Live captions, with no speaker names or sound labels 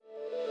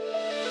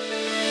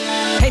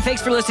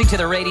Thanks for listening to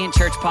the Radiant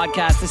Church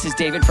podcast. This is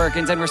David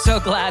Perkins, and we're so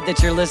glad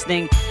that you're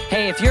listening.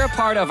 Hey, if you're a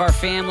part of our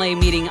family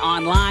meeting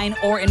online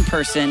or in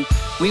person,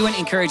 we would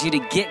encourage you to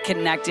get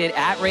connected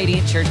at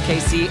Radiant Church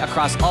KC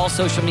across all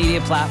social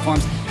media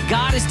platforms.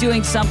 God is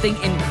doing something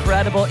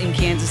incredible in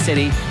Kansas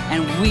City,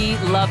 and we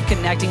love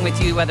connecting with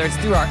you, whether it's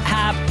through our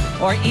app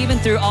or even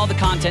through all the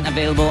content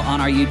available on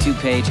our YouTube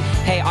page.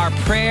 Hey, our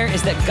prayer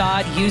is that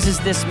God uses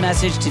this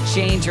message to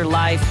change your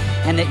life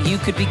and that you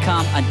could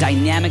become a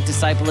dynamic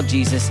disciple of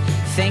Jesus.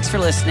 Thanks for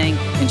listening.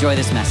 Enjoy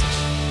this message.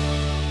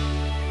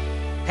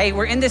 Hey,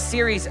 we're in this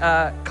series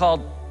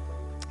called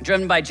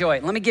Driven by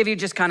Joy. Let me give you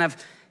just kind of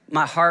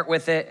my heart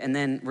with it, and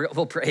then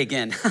we'll pray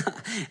again.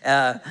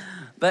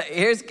 But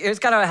here's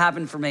kind of what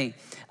happened for me.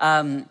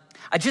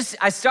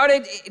 I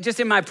started just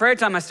in my prayer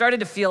time, I started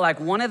to feel like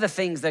one of the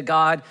things that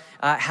God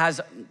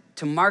has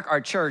to mark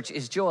our church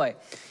is joy.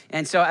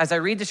 And so as I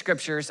read the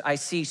scriptures, I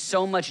see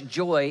so much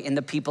joy in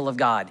the people of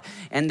God.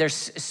 And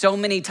there's so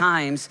many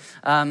times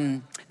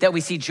that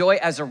we see joy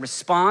as a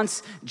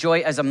response,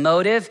 joy as a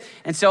motive.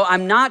 And so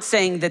I'm not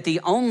saying that the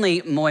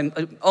only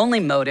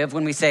motive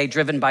when we say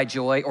driven by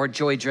joy or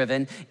joy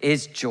driven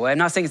is joy. I'm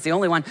not saying it's the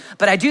only one,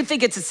 but I do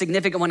think it's a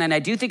significant one. And I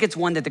do think it's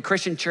one that the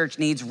Christian church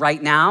needs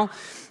right now,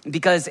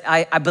 because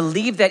I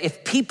believe that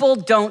if people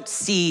don't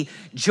see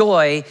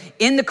joy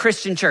in the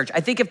Christian church,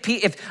 I think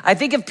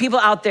if people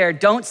out there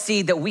don't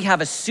see that we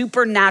have a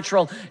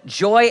supernatural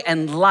joy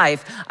and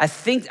life, I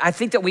think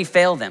that we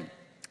fail them.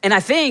 And I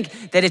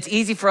think that it's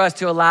easy for us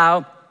to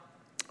allow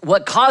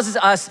what causes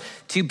us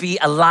to be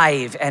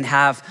alive and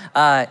have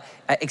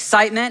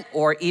excitement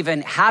or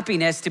even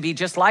happiness to be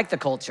just like the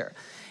culture.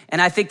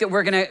 And I think that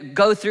we're gonna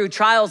go through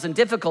trials and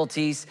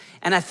difficulties,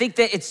 and I think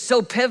that it's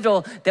so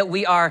pivotal that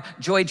we are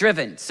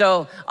joy-driven.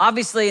 So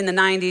obviously in the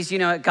 90s,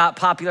 it got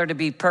popular to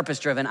be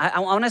purpose-driven. I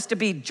want us to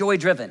be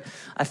joy-driven.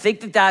 I think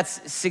that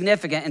that's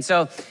significant. And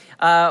so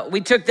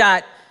we took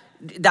that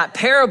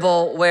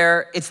parable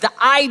where it's the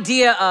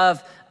idea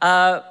of,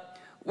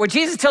 where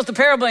Jesus tells the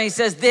parable and he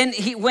says, then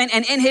he went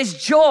and in his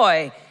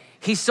joy,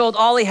 he sold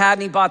all he had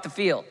and he bought the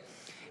field.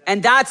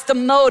 And that's the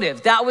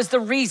motive. That was the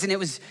reason.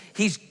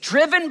 He's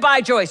driven by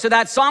joy. So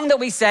that song that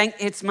we sang,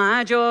 it's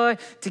my joy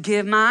to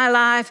give my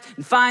life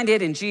and find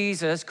it in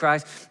Jesus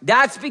Christ.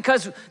 That's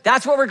because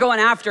that's what we're going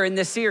after in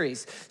this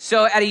series.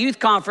 So at a youth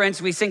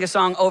conference, we sing a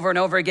song over and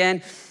over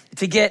again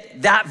to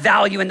get that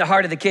value in the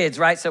heart of the kids,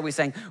 right? So we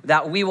sang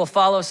that We Will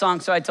Follow song.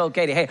 So I told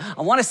Katie, hey,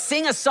 I want to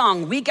sing a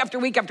song week after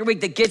week after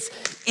week that gets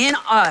in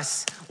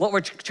us what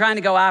we're trying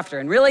to go after.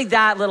 And really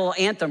that little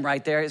anthem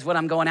right there is what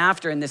I'm going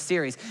after in this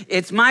series.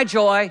 It's my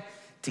joy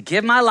to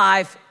give my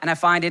life, and I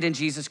find it in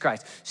Jesus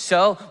Christ.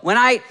 So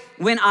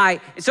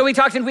so we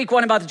talked in week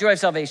 1 about the joy of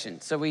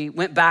salvation. So we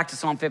went back to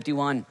Psalm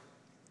 51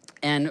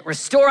 and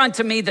restore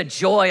unto me the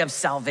joy of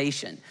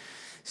salvation.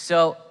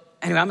 So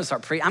anyway, I'm gonna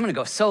start preaching. I'm gonna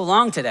go so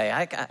long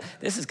today.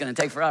 This is gonna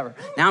take forever.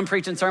 Now I'm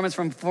preaching sermons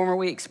from former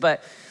weeks,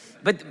 but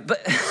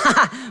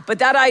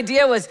that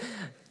idea was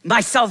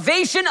my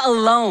salvation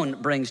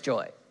alone brings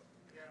joy.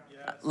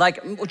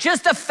 Like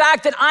just the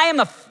fact that I am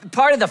a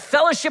part of the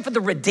fellowship of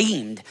the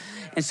redeemed.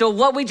 And so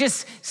what we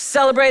just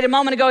celebrated a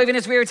moment ago, even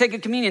as we were taking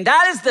communion,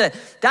 that's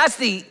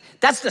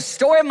the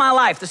story of my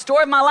life. The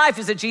story of my life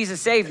is that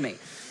Jesus saved me.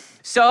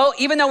 So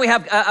even though we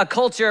have a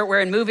culture where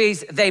in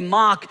movies they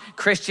mock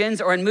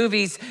Christians, or in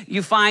movies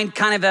you find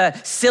kind of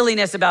a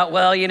silliness about,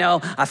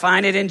 I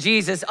find it in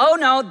Jesus. Oh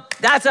no,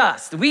 that's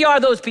us. We are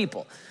those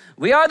people.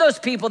 We are those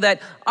people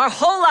that our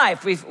whole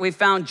life we've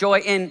found joy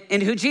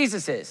in who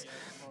Jesus is,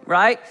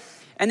 right?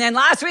 And then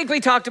last week we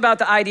talked about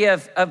the idea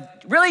of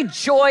really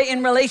joy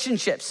in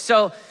relationships.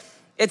 So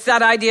it's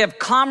that idea of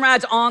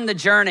comrades on the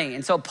journey.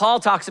 And so Paul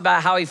talks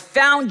about how he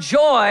found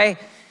joy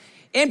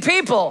in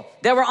people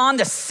that were on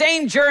the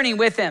same journey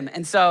with him.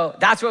 And so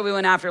that's what we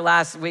went after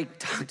last week,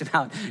 talked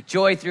about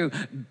joy through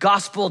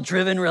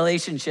gospel-driven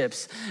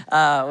relationships,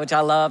 which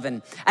I love.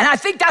 And I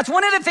think that's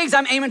one of the things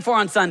I'm aiming for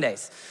on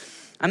Sundays.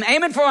 I'm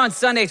aiming for on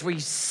Sundays where you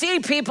see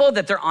people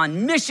that they're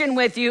on mission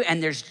with you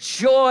and there's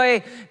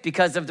joy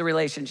because of the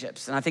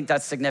relationships. And I think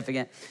that's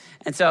significant.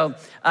 And so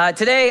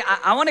today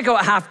I want to go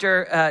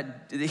after,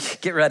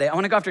 get ready. I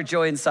want to go after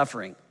joy and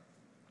suffering.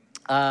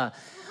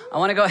 I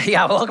want to go,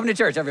 welcome to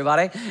church,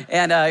 everybody.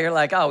 And you're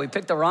like, we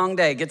picked the wrong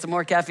day. Get some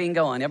more caffeine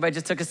going. Everybody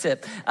just took a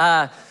sip.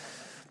 I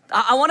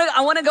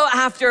want to go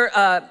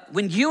after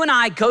when you and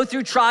I go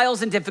through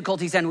trials and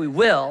difficulties, and we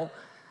will.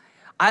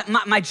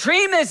 My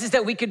dream is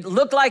that we could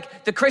look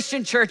like the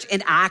Christian church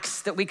in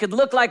Acts, that we could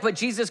look like what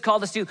Jesus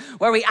called us to,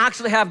 where we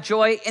actually have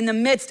joy in the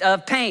midst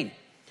of pain,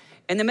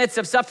 in the midst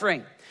of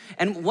suffering.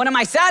 And one of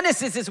my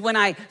sadnesses is when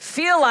I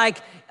feel like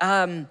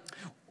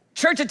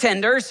church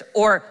attenders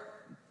or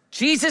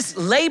Jesus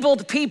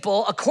labeled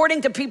people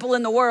according to people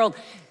in the world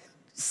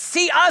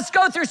see us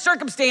go through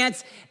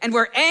circumstance and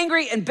we're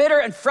angry and bitter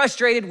and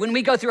frustrated when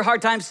we go through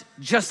hard times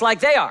just like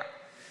they are.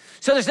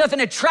 So there's nothing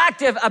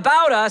attractive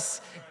about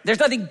us. There's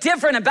nothing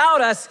different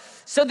about us.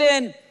 So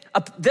then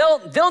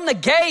they'll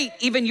negate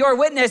even your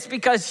witness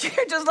because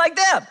you're just like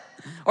them,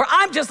 or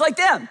I'm just like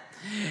them.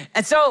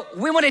 And so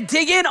we want to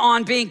dig in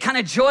on being kind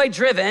of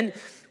joy-driven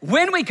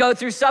when we go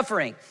through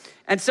suffering.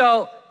 And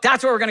so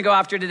that's what we're going to go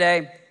after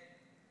today.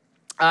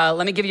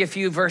 Let me give you a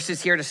few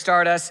verses here to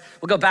start us.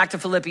 We'll go back to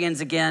Philippians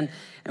again,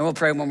 and we'll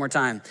pray one more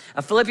time.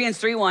 Philippians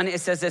 3:1,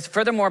 it says this,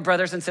 furthermore,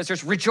 brothers and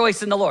sisters,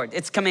 rejoice in the Lord.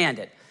 It's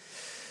commanded.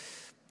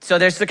 So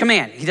there's the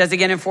command. He does it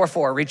again in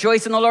 4:4.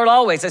 Rejoice in the Lord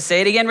always. I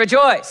say it again,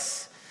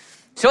 rejoice.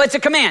 So it's a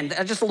command.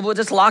 We'll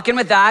just lock in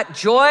with that.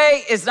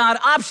 Joy is not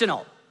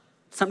optional.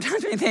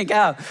 Sometimes we think,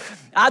 oh,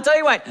 I'll tell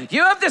you what,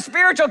 you have the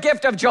spiritual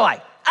gift of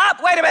joy.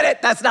 Wait a minute,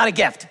 that's not a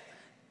gift.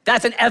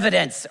 That's an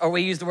evidence, or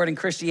we use the word in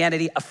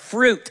Christianity, a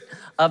fruit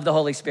of the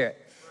Holy Spirit.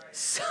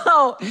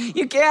 So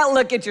you can't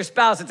look at your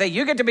spouse and say,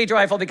 you get to be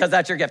joyful because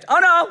that's your gift. Oh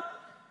no,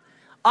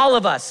 all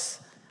of us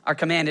are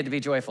commanded to be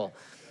joyful.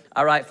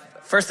 All right,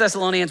 1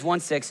 Thessalonians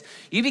 1:6,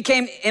 you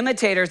became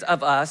imitators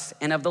of us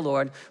and of the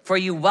Lord, for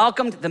you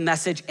welcomed the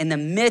message in the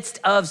midst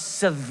of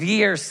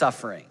severe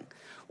suffering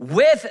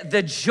with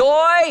the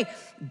joy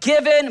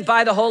given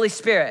by the Holy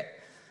Spirit.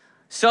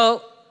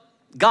 So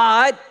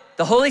God,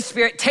 the Holy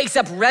Spirit, takes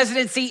up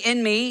residency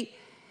in me,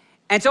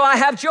 and so I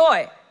have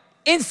joy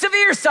in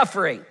severe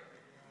suffering.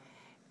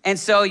 And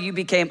so you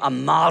became a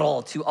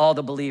model to all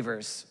the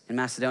believers in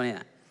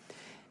Macedonia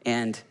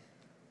and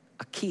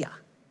Achaia.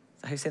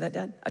 Is that how you say that,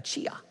 Dad?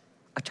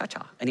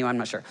 Achacha. Anyway, I'm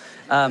not sure.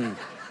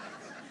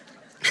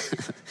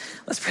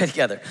 Let's pray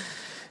together.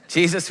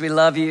 Jesus, we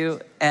love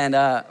you,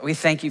 and we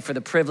thank you for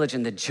the privilege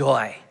and the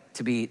joy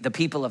to be the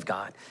people of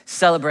God,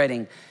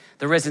 celebrating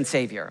the risen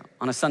Savior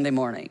on a Sunday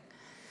morning.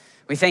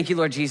 We thank you,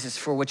 Lord Jesus,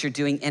 for what you're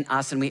doing in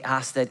us, and we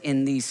ask that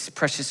in these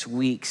precious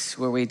weeks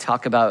where we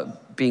talk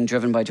about being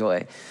driven by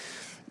joy,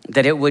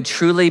 that it would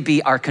truly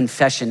be our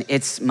confession.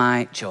 It's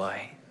my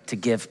joy to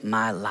give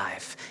my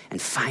life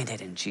and find it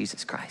in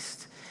Jesus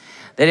Christ.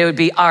 That it would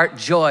be our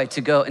joy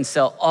to go and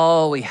sell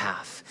all we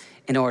have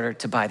in order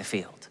to buy the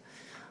field.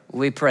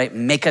 We pray,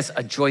 make us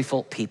a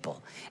joyful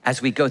people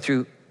as we go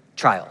through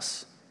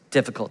trials,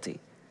 difficulty,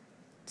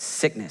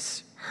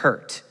 sickness,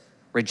 hurt,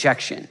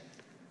 rejection.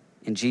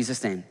 In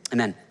Jesus' name,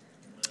 amen.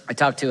 I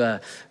talked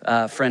to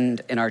a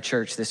friend in our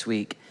church this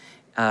week,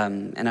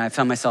 and I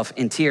found myself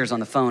in tears on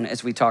the phone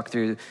as we talked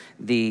through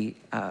the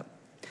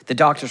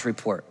doctor's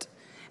report.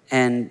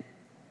 And,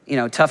 you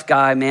know, tough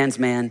guy, man's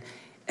man.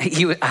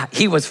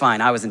 He was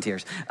fine. I was in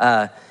tears.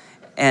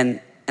 And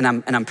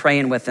I'm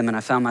praying with him, and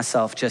I found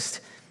myself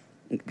just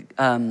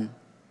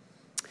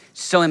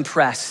so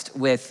impressed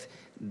with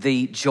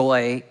the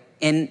joy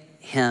in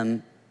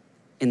him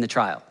in the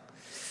trial.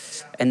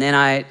 And then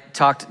I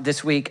talked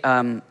this week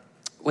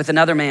with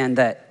another man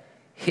that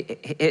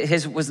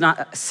his was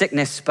not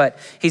sickness, but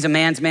he's a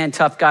man's man,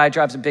 tough guy,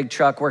 drives a big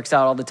truck, works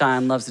out all the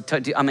time, loves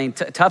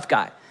to, tough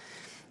guy.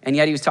 And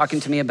yet he was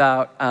talking to me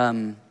about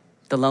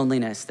the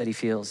loneliness that he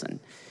feels and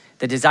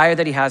the desire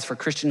that he has for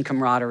Christian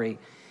camaraderie.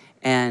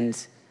 And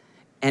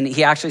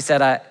he actually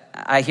said,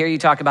 I hear you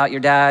talk about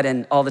your dad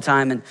and all the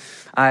time, and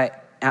I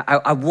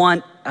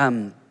want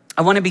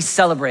to be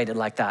celebrated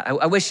like that.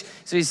 I wish,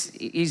 so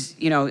he's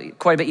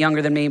quite a bit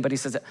younger than me, but he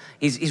says that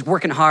he's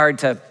working hard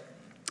to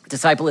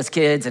disciple his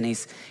kids, and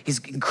he's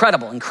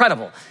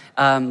incredible.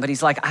 But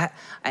he's like,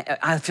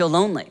 I feel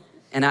lonely.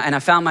 And I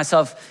found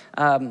myself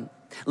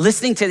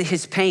listening to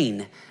his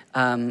pain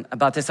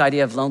about this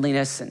idea of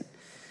loneliness and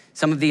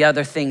some of the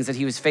other things that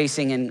he was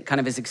facing in kind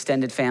of his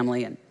extended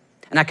family. And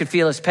I could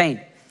feel his pain.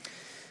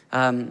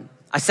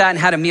 I sat and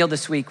had a meal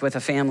this week with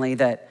a family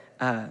that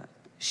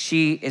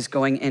she is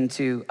going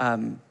into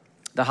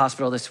the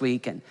hospital this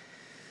week, and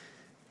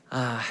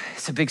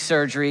it's a big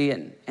surgery,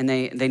 and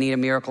they need a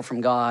miracle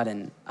from God,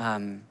 and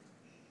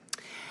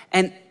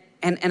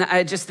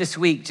I just this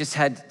week just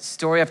had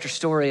story after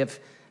story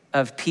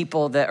of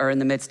people that are in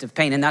the midst of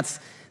pain, and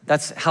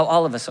that's how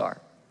all of us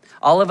are.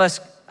 All of us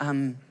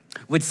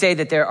would say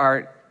that there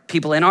are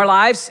people in our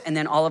lives, and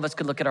then all of us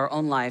could look at our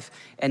own life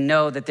and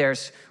know that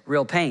there's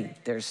real pain,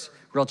 there's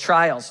real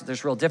trials,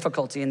 there's real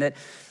difficulty, and that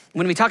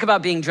when we talk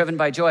about being driven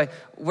by joy,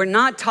 we're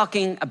not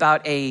talking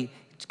about a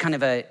kind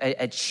of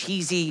a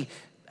cheesy,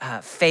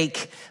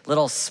 fake,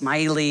 little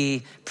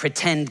smiley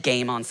pretend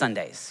game on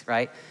Sundays,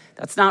 right?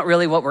 That's not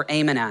really what we're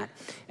aiming at.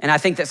 And I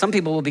think that some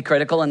people will be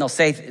critical and they'll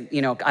say,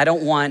 I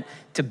don't want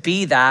to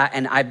be that.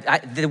 And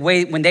the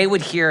way, when they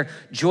would hear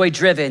joy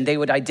driven, they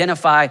would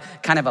identify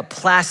kind of a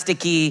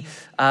plasticky,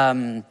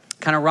 kind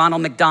of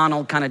Ronald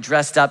McDonald kind of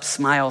dressed up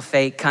smile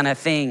fake kind of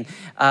thing.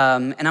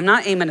 And I'm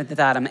not aiming at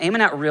that. I'm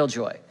aiming at real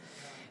joy.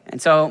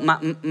 And so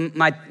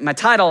my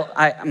title,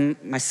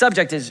 my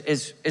subject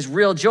is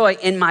real joy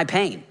in my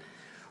pain.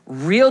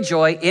 Real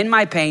joy in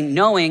my pain,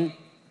 knowing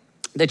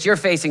that you're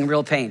facing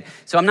real pain.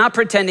 So I'm not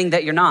pretending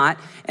that you're not,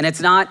 and it's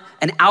not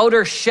an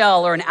outer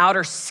shell or an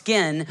outer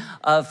skin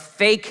of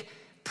fake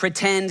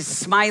pretend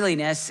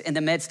smiliness in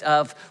the midst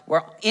of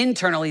where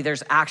internally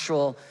there's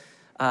actual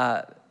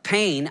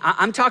pain.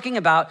 I'm talking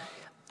about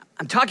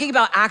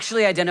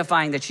actually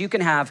identifying that you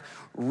can have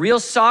real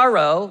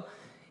sorrow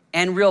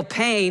and real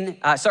pain,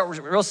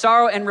 real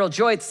sorrow and real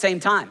joy at the same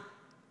time.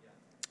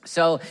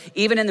 So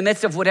even in the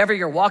midst of whatever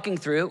you're walking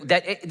through,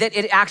 that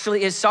it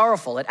actually is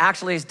sorrowful. It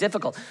actually is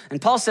difficult.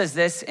 And Paul says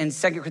this in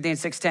 2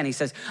 Corinthians 6:10. He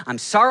says, I'm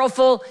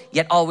sorrowful,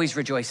 yet always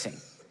rejoicing.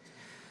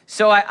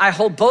 So I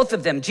hold both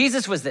of them.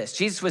 Jesus was this.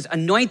 Jesus was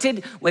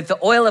anointed with the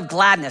oil of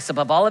gladness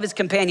above all of his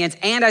companions.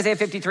 And Isaiah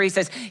 53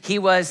 says he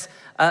was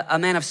a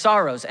man of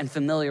sorrows and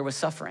familiar with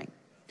suffering.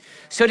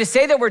 So to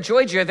say that we're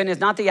joy-driven is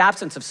not the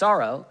absence of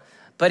sorrow,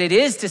 but it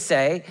is to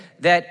say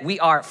that we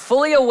are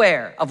fully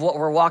aware of what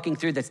we're walking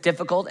through that's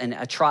difficult and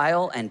a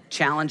trial and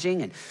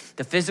challenging, and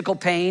the physical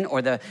pain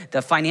or the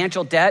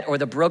financial debt or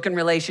the broken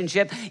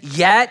relationship,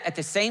 yet at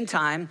the same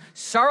time,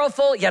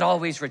 sorrowful, yet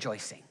always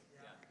rejoicing.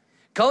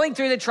 Going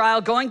through the trial,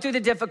 going through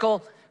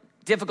the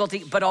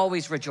difficulty, but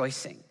always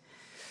rejoicing.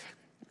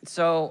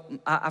 So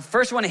I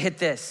first want to hit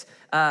this.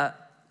 I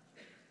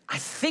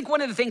think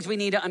one of the things we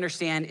need to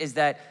understand is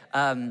that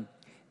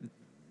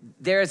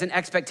there is an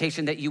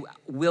expectation that you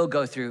will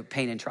go through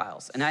pain and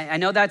trials. And I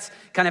know that's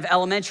kind of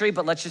elementary,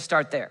 but let's just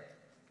start there.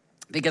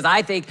 Because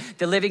I think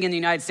that living in the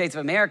United States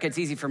of America, it's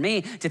easy for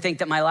me to think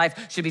that my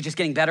life should be just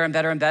getting better and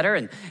better and better,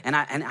 and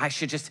I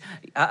should just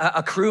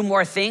accrue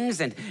more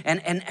things, and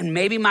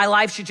maybe my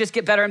life should just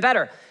get better and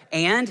better.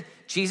 And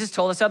Jesus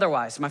told us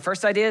otherwise. My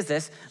first idea is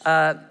this: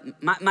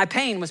 my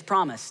pain was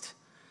promised,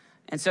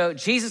 and so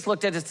Jesus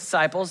looked at his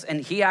disciples, and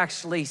he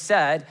actually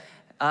said,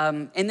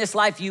 "In this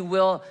life you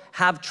will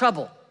have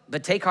trouble,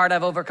 but take heart,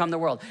 I've overcome the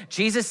world."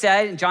 Jesus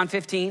said in John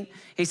 15,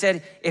 he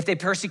said, "If they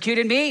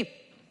persecuted me,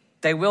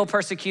 they will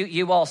persecute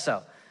you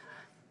also."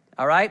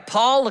 All right?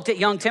 Paul looked at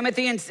young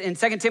Timothy in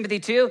 2 Timothy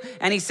 2,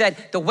 and he said,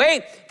 the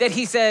way that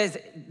he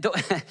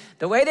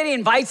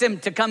invites him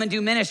to come and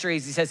do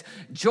ministries, he says,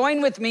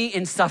 join with me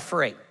in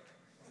suffering.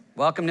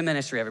 Welcome to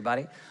ministry,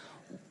 everybody.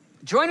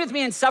 Join with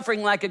me in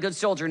suffering like a good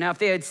soldier. Now, if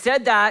they had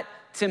said that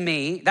to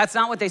me, that's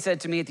not what they said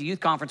to me at the youth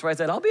conference where I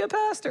said, I'll be a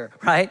pastor,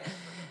 right?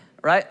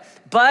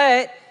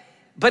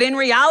 But in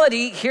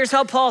reality, here's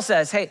how Paul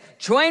says, hey,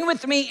 join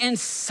with me in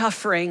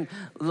suffering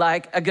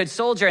like a good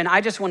soldier. And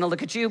I just want to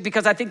look at you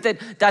because I think that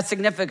that's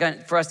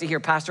significant for us to hear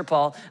Pastor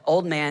Paul,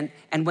 old man,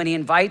 and when he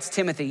invites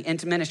Timothy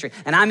into ministry.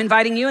 And I'm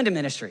inviting you into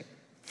ministry.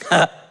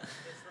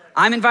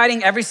 I'm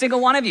inviting every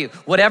single one of you.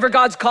 Whatever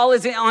God's call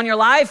is on your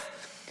life,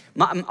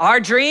 our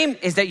dream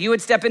is that you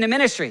would step into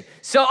ministry.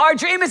 So our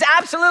dream is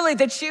absolutely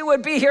that you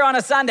would be here on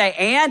a Sunday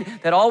and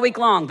that all week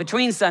long,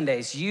 between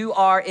Sundays, you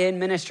are in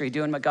ministry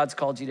doing what God's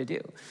called you to do.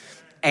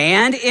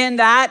 And in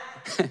that,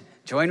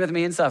 join with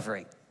me in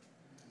suffering,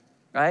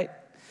 right?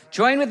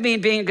 Join with me in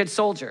being a good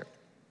soldier.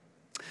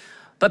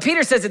 But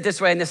Peter says it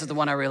this way, and this is the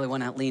one I really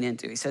want to lean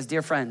into. He says,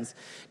 dear friends,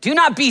 do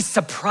not be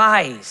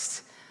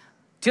surprised.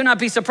 Do not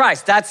be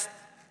surprised. That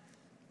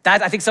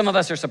I think some of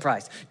us are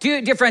surprised.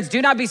 Dear friends, do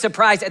not be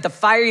surprised at the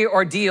fiery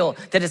ordeal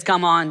that has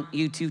come on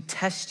you to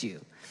test you,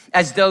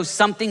 as though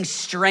something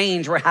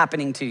strange were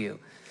happening to you.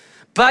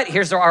 But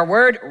here's our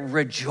word,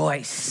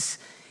 rejoice,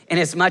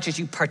 inasmuch as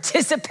you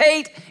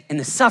participate in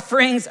the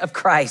sufferings of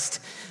Christ,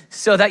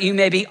 so that you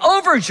may be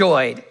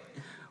overjoyed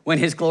when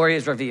his glory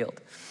is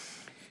revealed.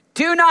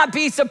 Do not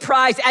be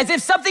surprised as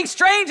if something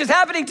strange is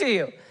happening to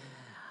you.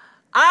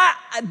 I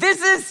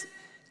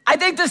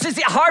think this is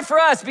hard for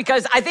us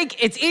because I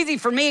think it's easy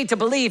for me to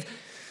believe,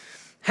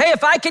 hey,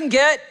 if I can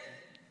get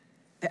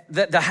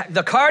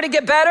the car to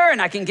get better and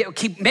I can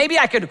maybe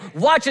I could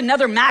watch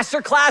another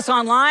master class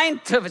online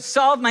to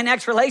solve my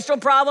next relational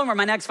problem or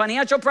my next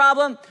financial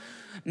problem.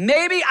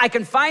 Maybe I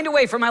can find a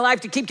way for my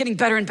life to keep getting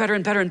better and better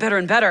and better and better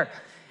and better.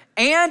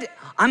 And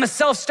I'm a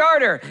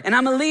self-starter and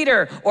I'm a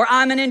leader or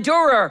I'm an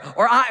endurer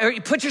or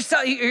you put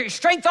your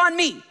strength on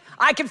me.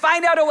 I can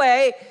find out a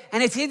way,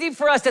 and it's easy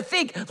for us to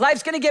think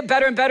life's gonna get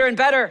better and better and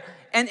better,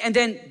 and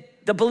then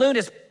the balloon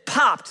is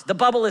popped, the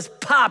bubble is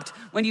popped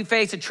when you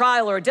face a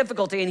trial or a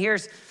difficulty. And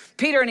here's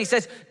Peter, and he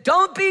says,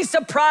 don't be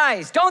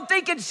surprised. Don't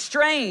think it's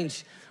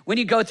strange when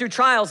you go through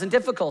trials and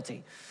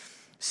difficulty.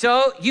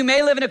 So you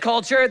may live in a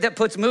culture that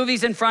puts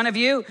movies in front of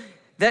you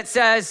that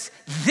says,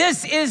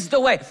 this is the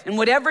way. And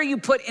whatever you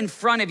put in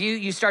front of you,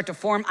 you start to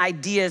form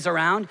ideas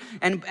around.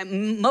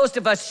 And most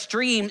of us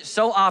stream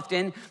so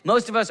often.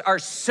 Most of us are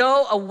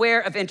so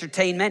aware of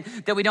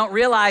entertainment that we don't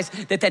realize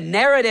that the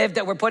narrative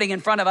that we're putting in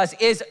front of us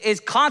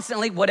is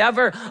constantly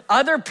whatever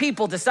other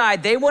people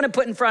decide they want to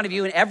put in front of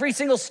you. And every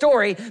single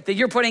story that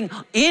you're putting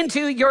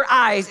into your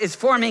eyes is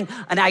forming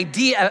an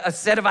idea, a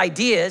set of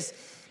ideas.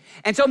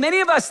 And so many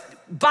of us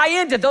buy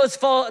into those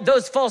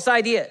false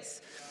ideas.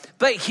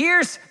 But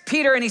here's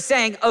Peter, and he's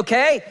saying,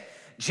 okay,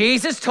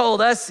 Jesus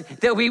told us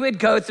that we would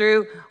go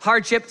through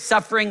hardship,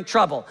 suffering,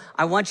 trouble.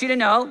 I want you to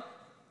know,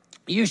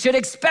 you should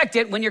expect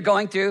it when you're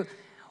going through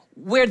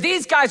where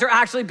these guys are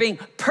actually being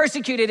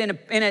persecuted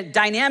in a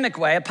dynamic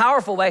way, a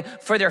powerful way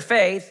for their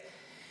faith.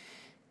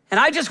 And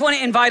I just want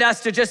to invite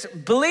us to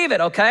just believe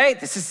it, okay?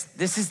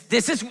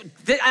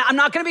 I'm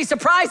not going to be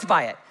surprised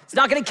by it. It's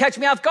not going to catch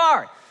me off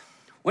guard.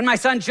 When my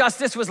son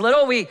Justice was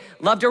little, we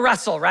loved to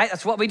wrestle, right?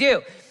 That's what we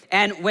do.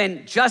 And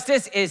when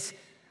Justice is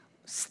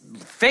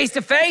face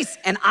to face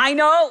and I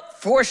know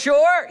for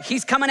sure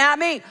he's coming at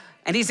me,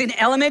 and he's an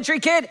elementary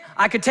kid,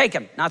 I could take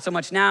him. Not so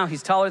much now.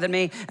 He's taller than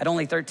me at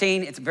only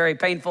 13. It's very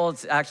painful.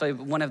 It's actually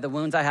one of the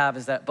wounds I have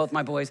is that both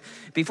my boys,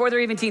 before they're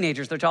even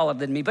teenagers, they're taller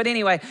than me. But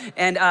anyway,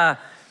 and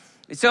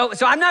so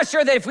I'm not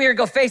sure that if we were to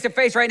go face to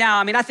face right now,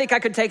 I mean, I think I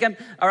could take him,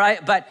 all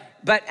right? But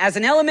as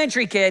an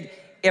elementary kid,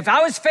 if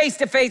I was face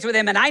to face with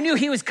him and I knew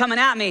he was coming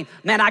at me,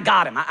 man, I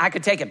got him. I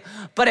could take him.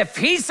 But if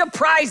he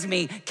surprised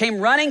me,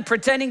 came running,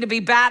 pretending to be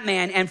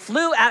Batman and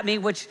flew at me,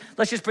 which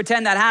let's just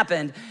pretend that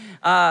happened,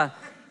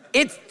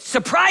 it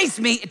surprised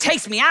me. It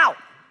takes me out,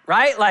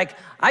 right? Like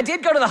I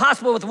did go to the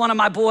hospital with one of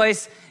my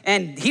boys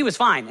and he was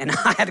fine and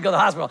I had to go to the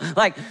hospital.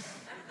 Like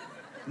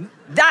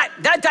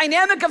that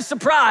dynamic of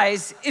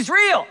surprise is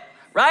real,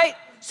 right?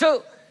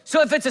 So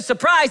if it's a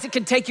surprise, it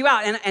can take you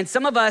out. And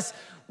some of us,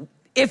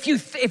 if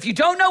you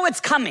don't know what's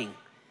coming,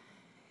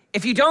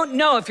 if you don't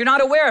know, if you're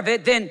not aware of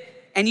it, then,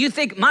 and you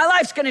think my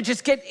life's gonna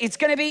it's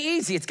gonna be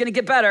easy, it's gonna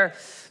get better,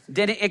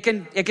 then it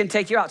can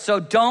take you out. So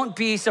don't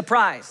be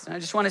surprised. I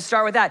just wanna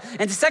start with that.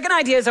 And the second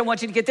idea is I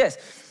want you to get this.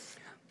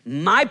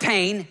 My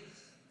pain,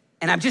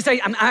 and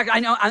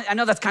I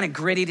know that's kind of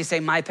gritty to say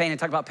my pain and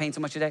talk about pain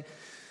so much today,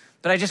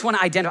 but I just wanna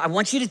identify, I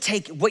want you to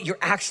take what you're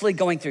actually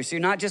going through. So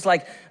you're not just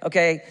like,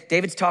 okay,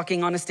 David's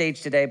talking on a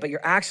stage today, but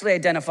you're actually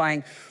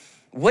identifying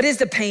what is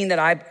the pain that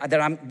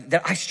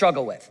I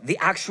struggle with? The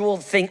actual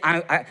thing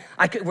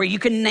where you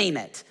can name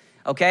it,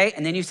 okay?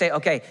 And then you say,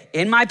 okay,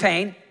 in my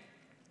pain,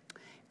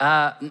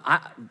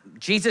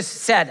 Jesus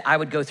said I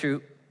would go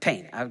through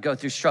pain. I would go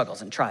through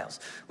struggles and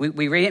trials.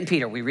 We read it in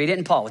Peter. We read it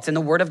in Paul. It's in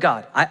the Word of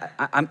God.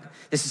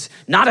 This is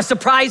not a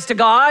surprise to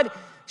God.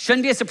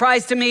 Shouldn't be a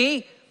surprise to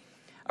me.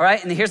 All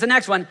right, and here's the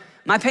next one.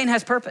 My pain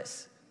has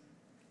purpose.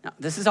 Now,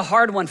 this is a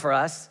hard one for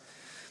us.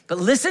 But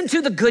listen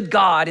to the good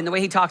God in the way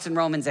he talks in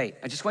Romans 8.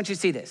 I just want you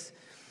to see this.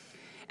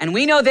 And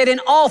we know that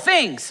in all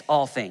things,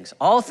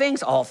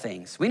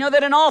 we know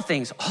that in all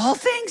things,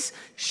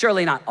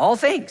 surely not all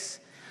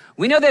things.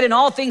 We know that in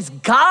all things,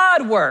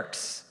 God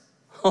works.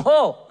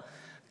 Oh,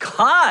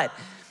 God.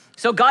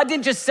 So God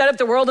didn't just set up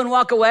the world and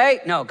walk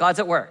away. No, God's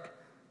at work.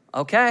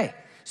 Okay.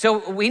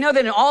 So we know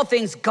that in all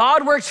things,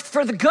 God works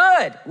for the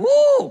good.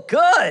 Woo,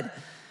 good.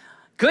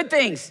 Good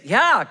things.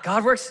 Yeah,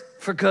 God works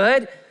for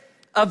good.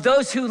 Of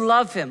those who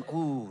love him.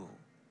 Ooh,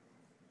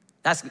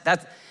 that's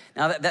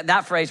now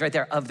that phrase right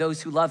there, of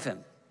those who love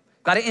him.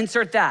 Got to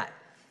insert that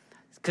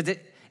because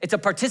it's a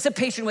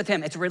participation with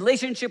him. It's a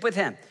relationship with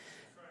him.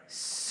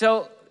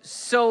 So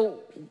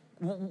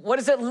what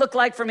does it look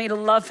like for me to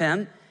love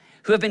him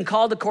who have been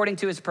called according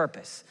to his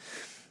purpose?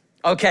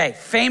 Okay,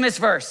 famous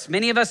verse.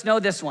 Many of us know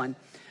this one.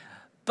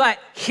 But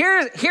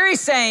here he's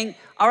saying,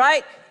 all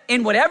right,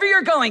 in whatever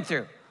you're going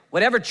through,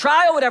 whatever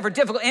trial, whatever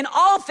difficult, in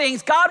all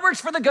things, God works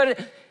for the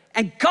good.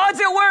 And God's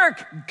at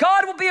work.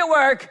 God will be at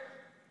work.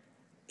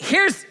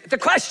 Here's the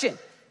question.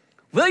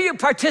 Will you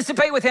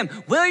participate with him?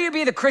 Will you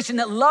be the Christian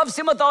that loves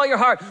him with all your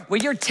heart,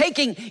 where you're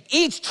taking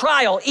each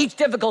trial, each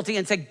difficulty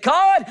and say,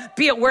 God,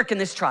 be at work in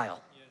this trial.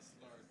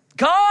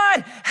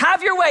 God,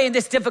 have your way in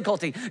this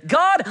difficulty.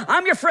 God,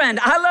 I'm your friend.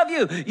 I love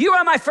you. You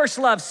are my first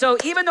love. So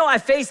even though I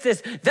face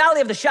this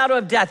valley of the shadow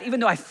of death, even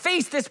though I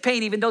face this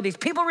pain, even though these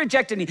people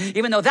rejected me,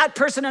 even though that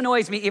person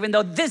annoys me, even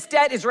though this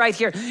debt is right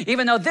here,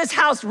 even though this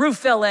house roof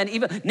fell in,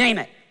 even name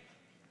it.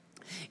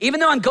 Even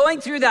though I'm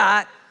going through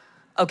that,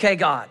 okay,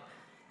 God,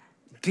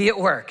 be at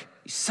work.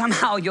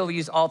 Somehow you'll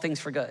use all things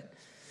for good.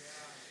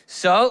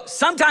 So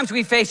sometimes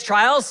we face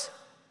trials,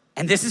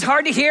 and this is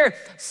hard to hear.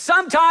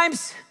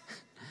 Sometimes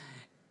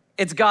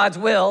it's God's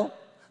will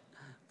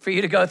for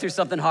you to go through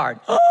something hard.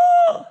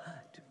 Oh,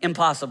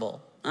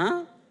 impossible,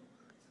 huh?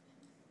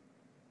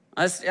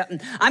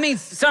 I mean,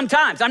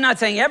 sometimes, I'm not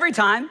saying every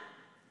time.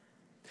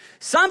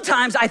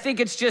 Sometimes I think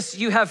it's just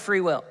you have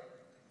free will.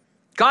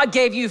 God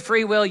gave you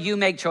free will, you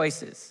make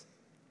choices.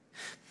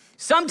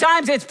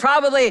 Sometimes it's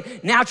probably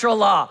natural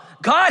law.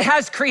 God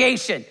has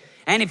creation.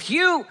 And if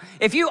you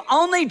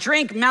only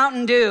drink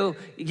Mountain Dew,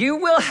 you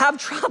will have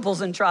troubles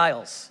and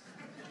trials.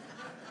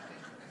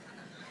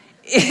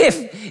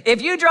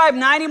 If you drive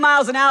 90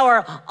 miles an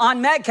hour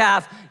on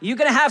Metcalf, you're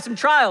gonna have some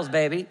trials,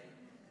 baby,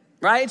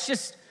 right? It's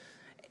just,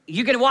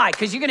 why?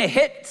 Because you're gonna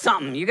hit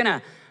something,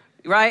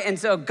 right? And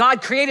so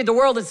God created the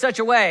world in such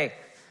a way.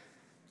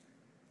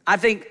 I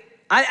think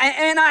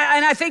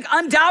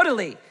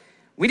undoubtedly,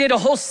 we did a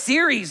whole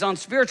series on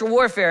spiritual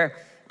warfare.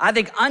 I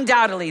think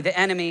undoubtedly the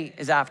enemy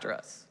is after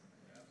us.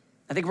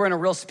 I think we're in a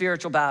real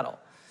spiritual battle.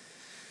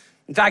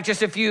 In fact,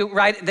 just if you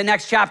write the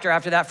next chapter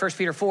after that, 1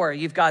 Peter 4,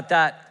 you've got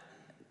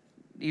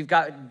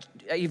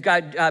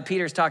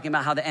Peter's talking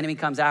about how the enemy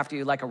comes after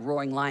you like a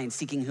roaring lion,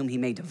 seeking whom he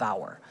may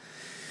devour.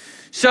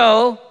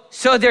 So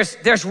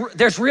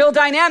there's real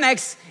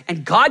dynamics,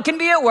 and God can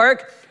be at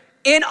work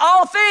in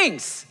all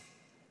things.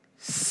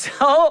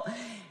 So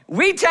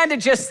we tend to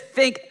just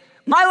think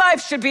my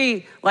life should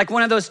be like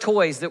one of those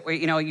toys that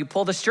you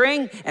pull the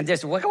string and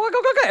just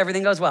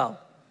everything goes well,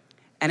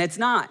 and it's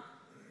not.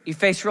 You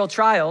face real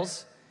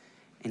trials,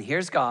 and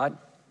here's God.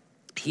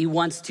 He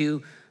wants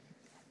to.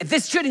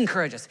 This should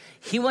encourage us.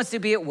 He wants to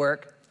be at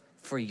work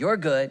for your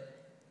good.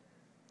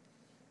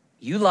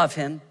 You love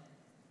him.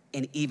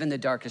 in even the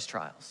darkest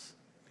trials,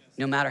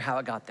 no matter how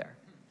it got there.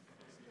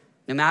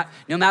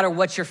 No matter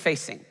what you're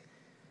facing,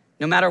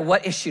 no matter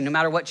what issue, no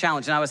matter what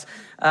challenge. And I was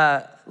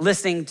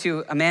listening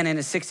to a man in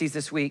his 60s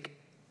this week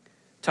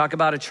talk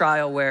about a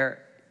trial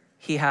where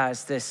he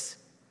has this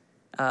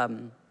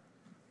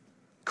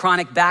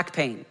chronic back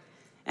pain.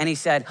 And he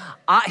said,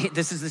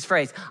 this is this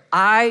phrase,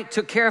 I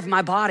took care of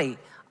my body.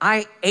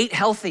 I ate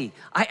healthy.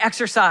 I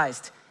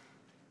exercised.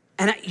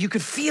 And you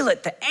could feel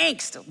it, the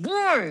angst.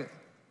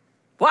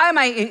 Why am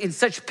I in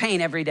such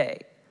pain every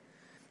day?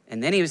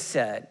 And then he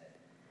said,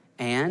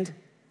 and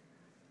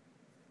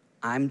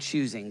I'm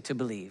choosing to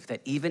believe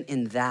that even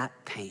in that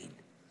pain,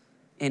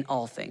 in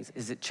all things,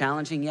 is it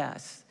challenging?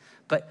 Yes.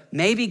 But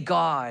maybe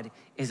God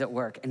is at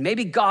work. And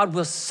maybe God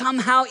will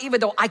somehow,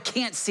 even though I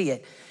can't see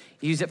it,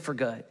 use it for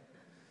good.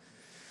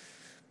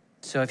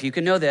 So if you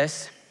can know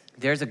this,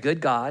 there's a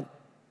good God.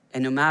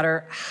 And no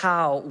matter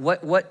how,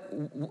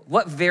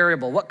 what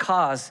variable, what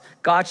cause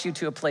got you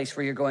to a place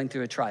where you're going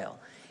through a trial,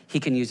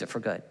 he can use it for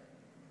good.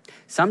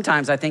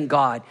 Sometimes I think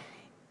God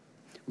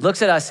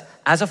looks at us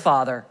as a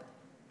father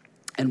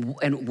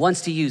and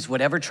wants to use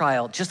whatever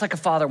trial, just like a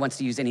father wants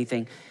to use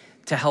anything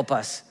to help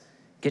us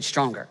get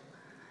stronger.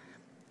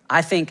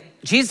 I think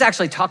Jesus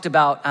actually talked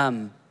about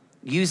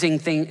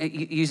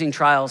using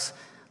trials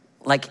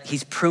like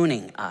he's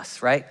pruning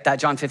us, right? That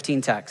John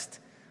 15 text.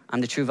 I'm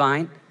the true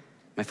vine.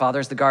 My Father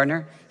is the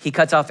gardener. He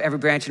cuts off every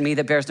branch in me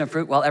that bears no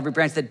fruit, while every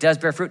branch that does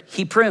bear fruit,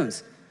 he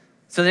prunes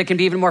so that it can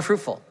be even more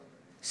fruitful.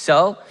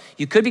 So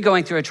you could be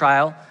going through a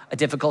trial, a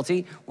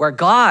difficulty, where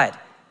God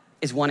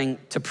is wanting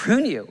to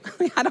prune you.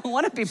 I don't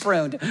want to be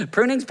pruned.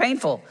 Pruning's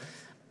painful.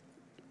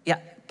 Yeah,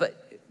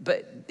 but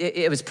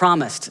it was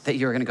promised that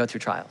you were going to go through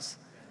trials.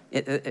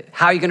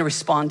 How are you going to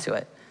respond to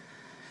it?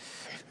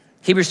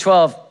 Hebrews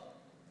 12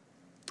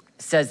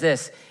 says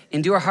this,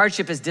 endure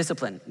hardship as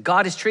discipline.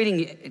 God is treating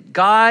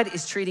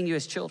you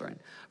as children.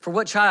 For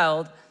what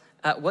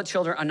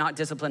children are not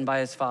disciplined by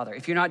his father?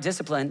 If you're not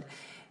disciplined,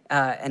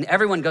 and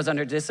everyone goes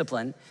under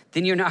discipline,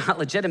 then you're not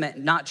legitimate,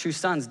 not true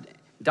sons,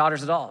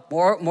 daughters at all.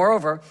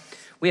 Moreover,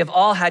 we have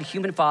all had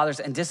human fathers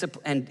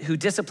and who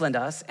disciplined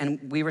us,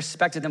 and we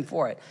respected them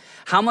for it.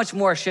 How much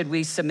more should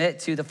we submit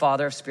to the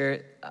Father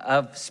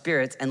of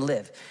spirits and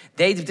live?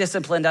 They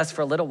disciplined us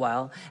for a little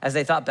while as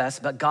they thought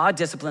best, but God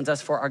disciplines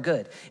us for our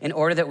good, in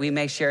order that we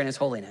may share in his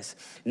holiness.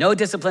 No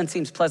discipline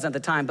seems pleasant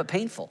at the time, but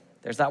painful.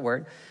 There's that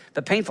word,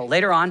 but painful.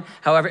 Later on,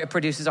 however, it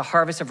produces a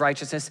harvest of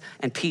righteousness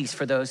and peace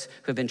for those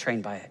who have been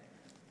trained by it.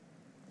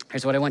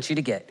 Here's what I want you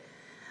to get.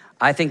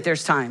 I think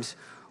there's times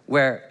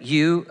where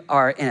you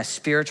are in a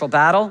spiritual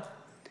battle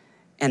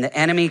and the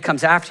enemy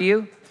comes after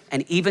you,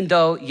 and even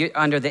though you're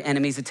under the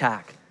enemy's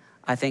attack,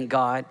 I think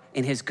God,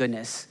 in his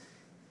goodness,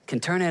 can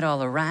turn it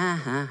all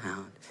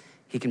around.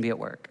 He can be at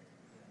work.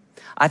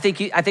 I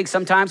think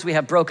sometimes we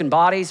have broken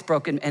bodies,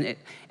 and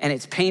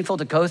it's painful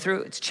to go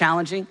through, it's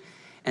challenging,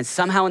 and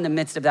somehow in the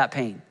midst of that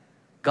pain,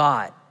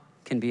 God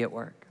can be at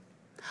work.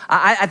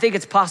 I think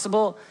it's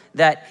possible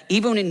that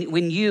even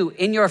when you,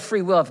 in your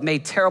free will, have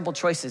made terrible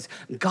choices,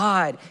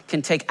 God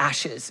can take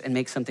ashes and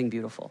make something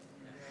beautiful.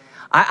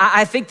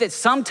 I think that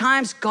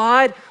sometimes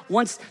God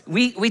wants,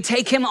 we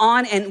take him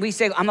on and we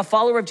say, I'm a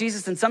follower of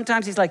Jesus. And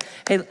sometimes he's like,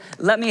 hey,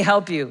 let me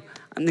help you.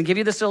 I'm gonna give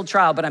you this little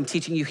trial, but I'm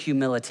teaching you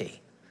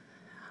humility.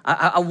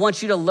 I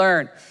want you to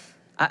learn.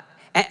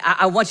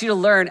 I want you to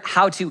learn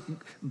how to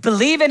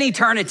believe in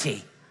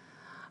eternity.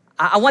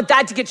 I want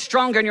that to get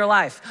stronger in your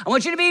life. I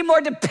want you to be more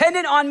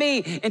dependent on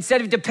me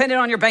instead of dependent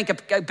on your bank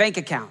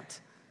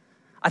account.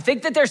 I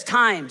think that there's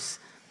times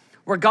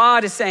where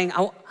God is saying,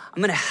 I'm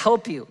gonna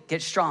help you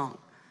get strong.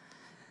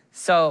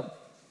 So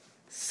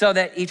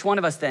that each one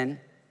of us then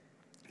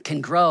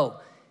can grow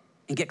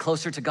and get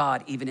closer to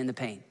God even in the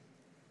pain.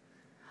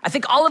 I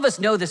think all of us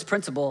know this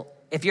principle.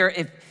 If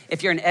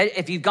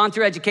you've gone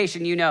through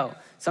education, you know.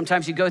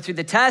 Sometimes you go through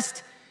the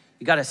test,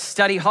 you gotta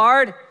study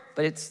hard,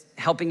 but it's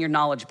helping your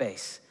knowledge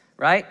base.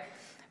 Right?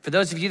 For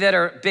those of you that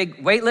are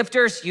big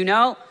weightlifters, you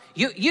know,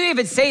 you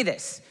even say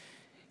this.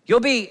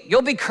 You'll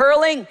be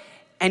curling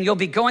and you'll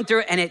be going through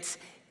it and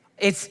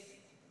it's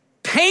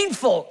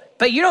painful,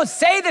 but you don't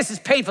say this is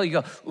painful.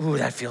 You go, ooh,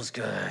 that feels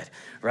good,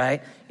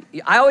 right?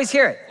 I always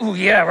hear it. Ooh,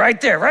 yeah, right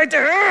there.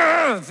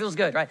 It feels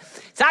good, right?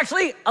 It's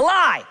actually a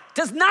lie. It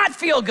does not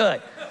feel good.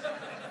 It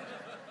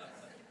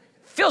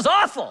feels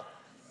awful.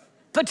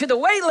 But to the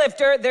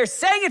weightlifter, they're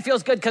saying it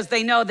feels good because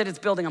they know that it's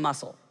building a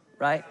muscle,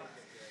 right?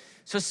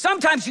 So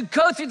sometimes you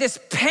go through this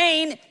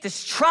pain,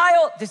 this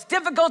trial, this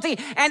difficulty,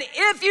 and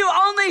if you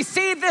only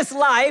see this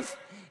life,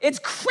 it's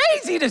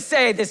crazy to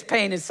say this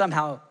pain is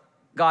somehow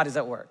God is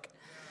at work.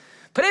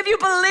 But if you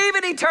believe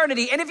in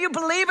eternity, and if you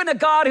believe in a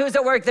God who is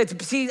at work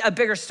that sees a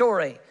bigger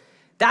story,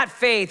 that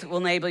faith will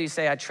enable you to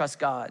say, I trust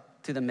God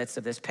to the midst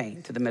of this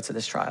pain, to the midst of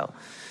this trial.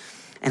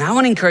 And I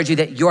want to encourage you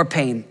that your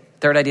pain,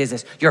 third idea is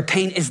this, your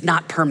pain is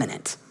not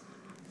permanent.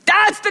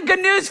 That's the good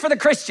news for the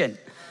Christian.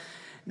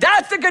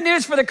 That's the good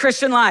news for the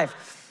Christian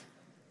life.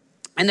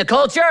 In the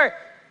culture,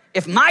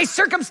 if my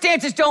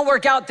circumstances don't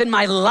work out, then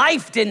my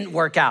life didn't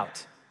work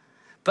out.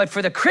 But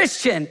for the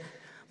Christian,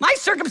 My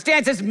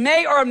circumstances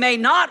may or may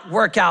not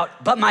work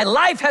out, but my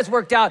life has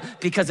worked out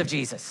because of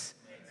Jesus.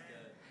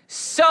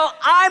 So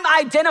I'm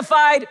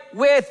identified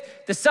with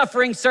the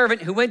suffering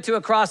servant who went to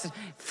a cross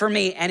for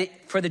me, and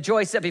for the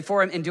joy set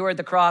before him endured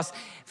the cross.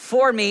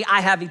 For me,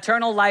 I have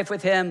eternal life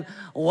with him.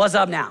 What's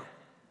up now?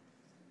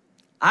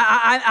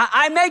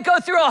 I may go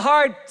through a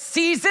hard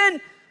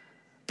season,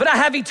 but I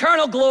have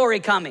eternal glory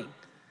coming.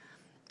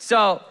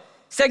 So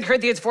 2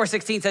 Corinthians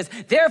 4:16 says,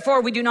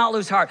 therefore we do not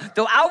lose heart.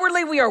 Though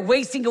outwardly we are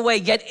wasting away,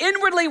 yet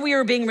inwardly we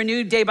are being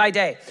renewed day by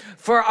day.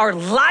 For our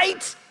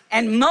light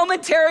and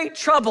momentary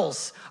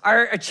troubles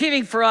are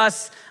achieving for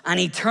us an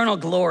eternal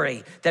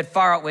glory that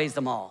far outweighs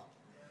them all.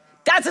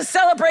 That's a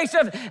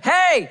celebration of,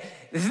 hey,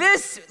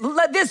 this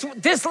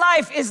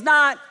life is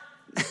not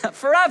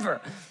forever.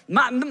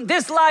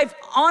 This life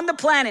on the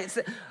planet,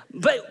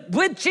 but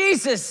with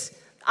Jesus,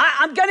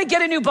 I'm gonna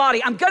get a new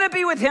body. I'm gonna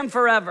be with him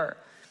forever.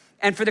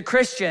 And for the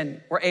Christian,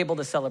 we're able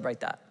to celebrate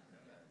that.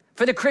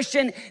 For the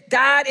Christian,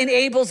 that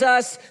enables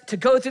us to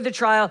go through the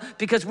trial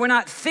because we're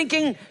not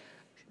thinking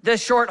the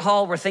short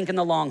haul, we're thinking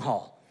the long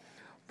haul.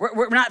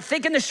 We're not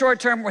thinking the short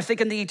term, we're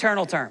thinking the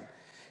eternal term.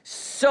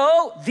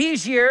 So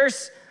these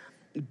years,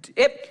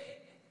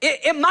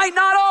 it might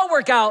not all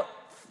work out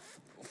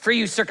for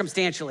you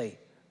circumstantially,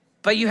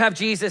 but you have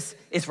Jesus,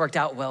 it's worked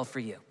out well for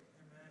you.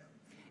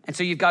 And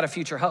so you've got a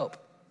future hope.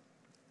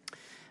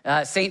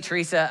 Saint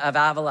Teresa of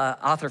Avila,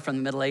 author from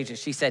the Middle Ages,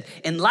 she said,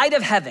 in light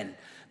of heaven,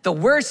 the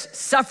worst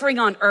suffering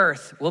on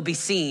earth will be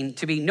seen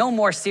to be no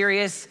more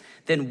serious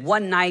than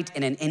one night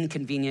in an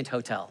inconvenient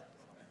hotel.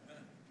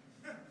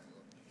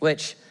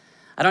 Which,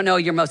 I don't know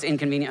your most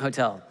inconvenient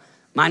hotel.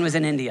 Mine was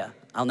in India.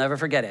 I'll never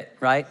forget it,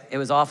 right? It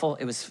was awful.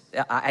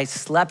 I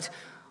slept,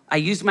 I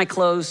used my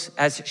clothes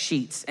as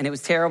sheets and it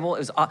was terrible.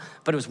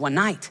 But it was one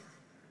night.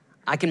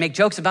 I can make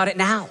jokes about it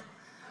now.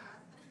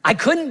 I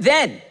couldn't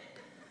then.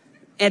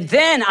 And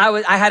then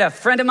I had a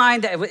friend of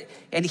mine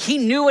and he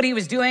knew what he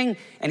was doing,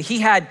 and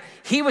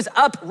he was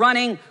up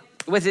running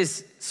with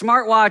his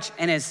smartwatch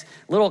and his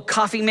little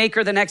coffee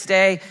maker the next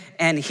day,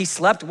 and he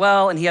slept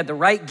well and he had the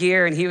right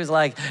gear, and he was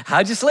like,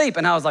 how'd you sleep?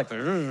 And I was like,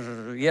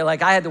 yeah,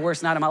 like I had the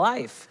worst night of my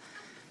life.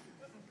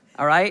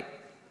 All right?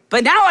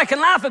 But now I can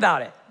laugh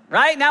about it,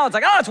 right? Now it's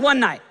like, oh, it's one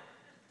night,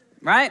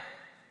 right?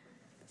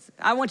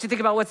 I want you to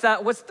think about what's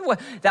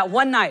that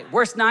one night,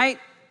 worst night,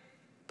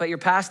 but you're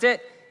past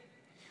it.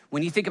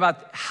 When you think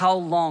about how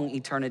long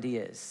eternity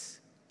is,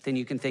 then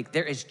you can think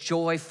there is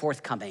joy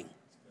forthcoming.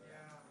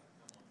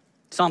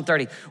 Psalm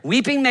 30,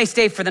 weeping may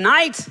stay for the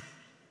night,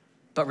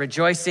 but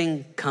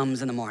rejoicing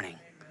comes in the morning.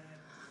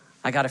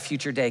 I got a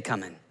future day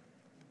coming.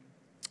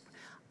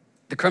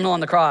 The criminal on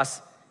the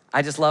cross,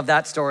 I just love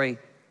that story.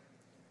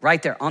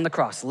 Right there on the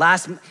cross,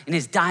 in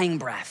his dying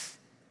breath.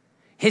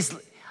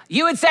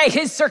 You would say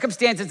his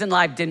circumstances in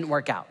life didn't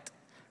work out,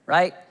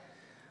 right?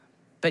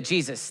 But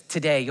Jesus,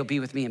 today you'll be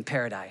with me in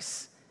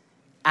paradise.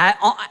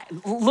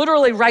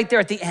 Literally right there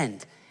at the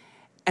end.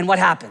 And what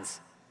happens?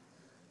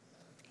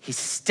 He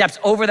steps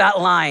over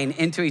that line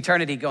into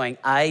eternity going,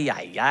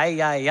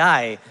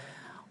 ay.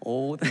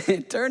 Oh,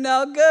 it turned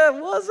out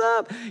good. What's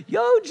up?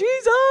 Yo,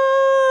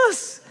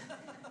 Jesus.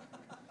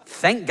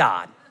 Thank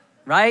God,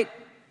 right?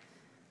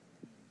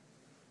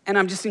 And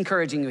I'm just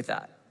encouraging you with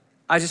that.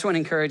 I just want to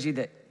encourage you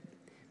that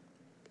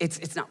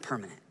it's not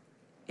permanent.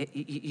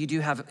 You do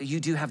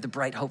have the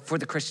bright hope for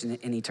the Christian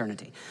in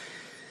eternity.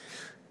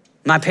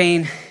 My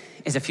pain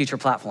is a future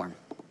platform.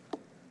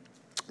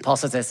 Paul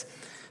says this,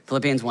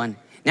 Philippians 1.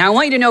 Now I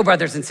want you to know,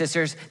 brothers and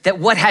sisters, that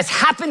what has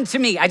happened to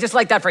me, I just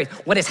like that phrase,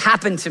 what has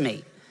happened to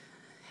me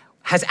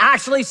has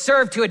actually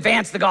served to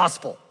advance the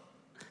gospel.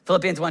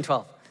 Philippians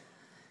 1:12.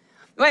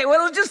 Wait,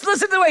 well, just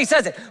listen to the way he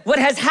says it. What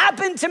has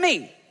happened to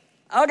me,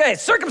 okay,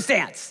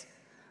 circumstance,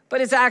 but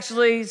it's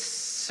actually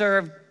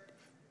served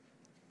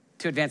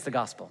to advance the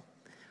gospel.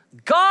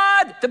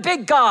 God, the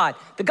big God,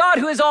 the God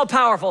who is all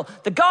powerful,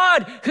 the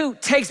God who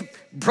takes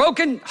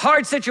broken,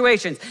 hard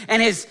situations, and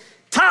his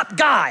top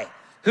guy,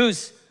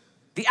 who's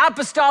the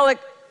apostolic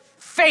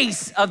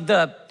face of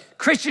the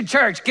Christian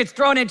church, gets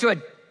thrown into a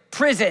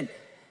prison.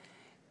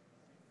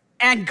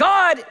 And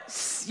God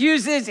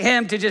uses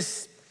him to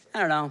just,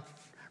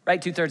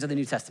 write 2/3 of the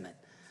New Testament.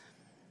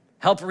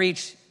 Help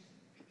reach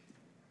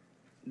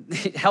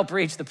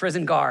the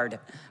prison guard,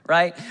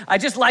 right? I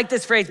just like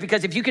this phrase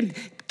because if you can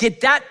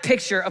get that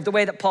picture of the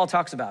way that Paul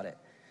talks about it,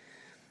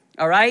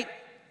 all right?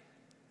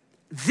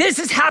 This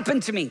has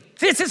happened to me.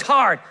 This is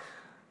hard,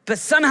 but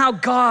somehow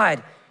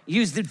God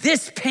used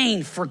this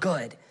pain for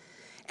good.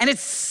 And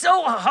it's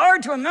so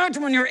hard to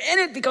imagine when you're in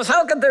it because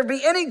how could there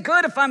be any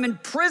good if I'm in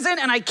prison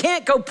and I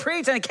can't go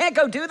preach and I can't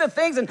go do the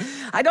things and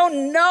I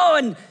don't know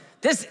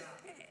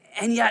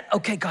and yet,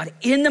 okay, God,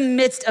 in the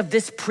midst of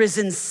this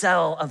prison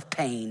cell of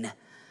pain,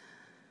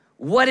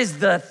 what is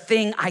the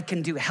thing I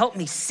can do? Help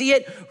me see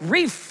it,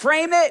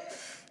 reframe it,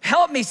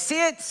 help me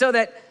see it so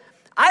that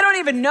I don't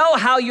even know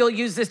how you'll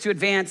use this to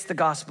advance the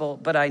gospel,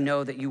 but I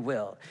know that you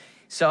will.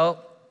 So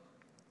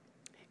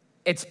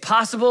it's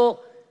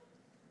possible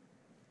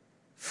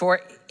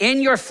for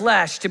in your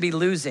flesh to be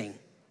losing,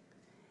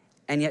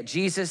 and yet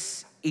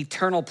Jesus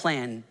eternal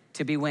plan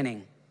to be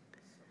winning.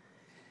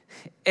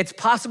 It's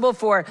possible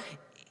for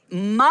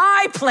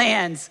my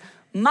plans,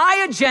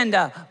 my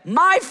agenda,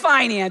 my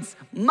finance,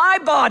 my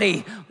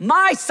body,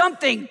 my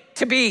something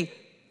to be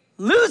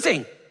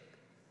losing.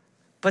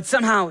 But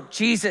somehow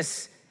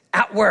Jesus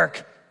at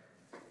work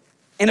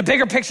in a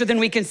bigger picture than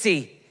we can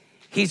see,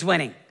 he's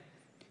winning.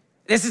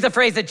 This is the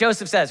phrase that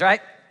Joseph says,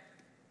 right?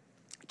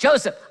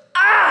 Joseph,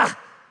 I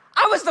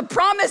was the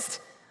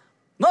promised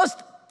most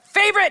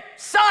favorite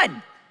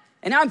son,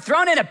 and now I'm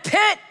thrown in a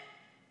pit.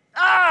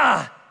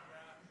 Now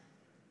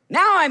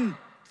I'm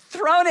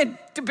thrown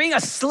into being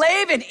a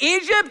slave in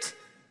Egypt?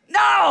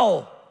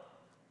 No.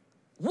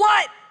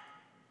 What?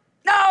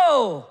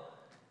 No.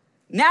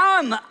 Now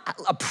I'm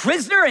a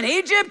prisoner in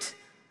Egypt?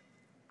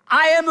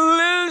 I am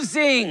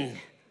losing.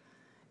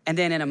 And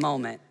then in a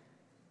moment,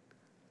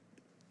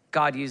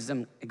 God uses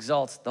him,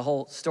 exalts the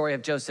whole story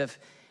of Joseph,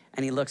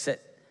 and he looks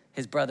at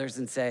his brothers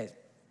and says,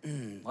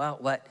 well,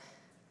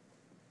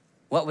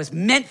 what was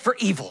meant for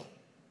evil,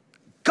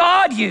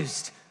 God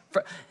used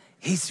for,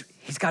 he's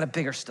got a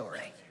bigger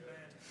story.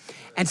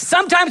 And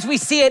sometimes we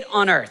see it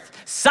on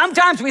earth.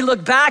 Sometimes we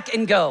look back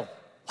and go,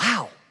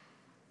 wow,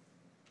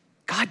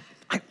 God,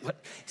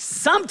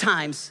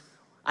 Sometimes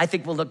I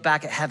think we'll look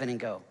back at heaven and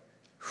go,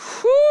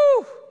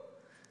 whew,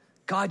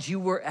 God, you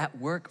were at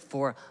work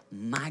for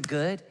my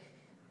good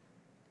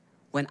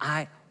when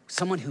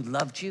someone who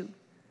loved you,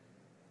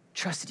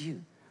 trusted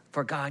you,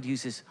 for God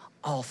uses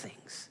all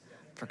things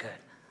for good.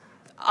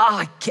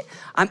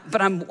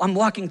 I'm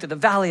walking through the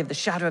valley of the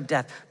shadow of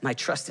death. My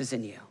trust is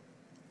in you.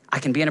 I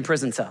can be in a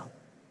prison cell.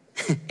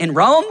 In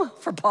Rome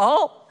for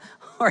Paul,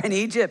 or in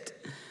Egypt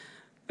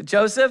with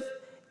Joseph,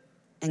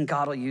 and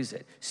God will use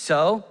it.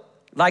 So,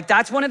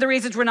 that's one of the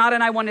reasons Renata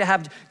and I wanted to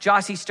have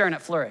Jossie Stern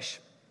at Flourish.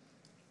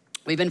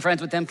 We've been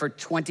friends with them for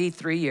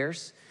 23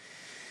 years.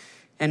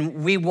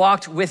 And we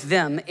walked with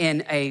them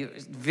in a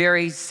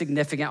very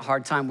significant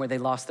hard time where they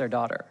lost their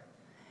daughter.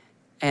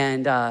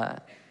 And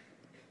to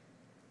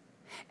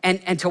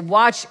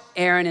watch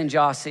Aaron and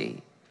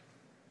Jossie,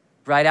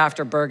 right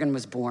after Bergen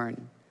was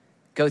born,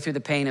 go through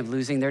the pain of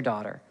losing their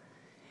daughter,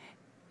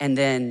 and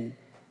then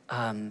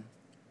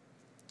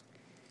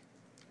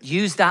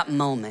use that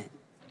moment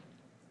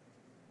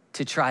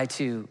to try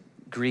to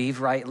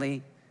grieve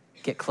rightly,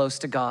 get close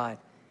to God,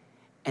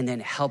 and then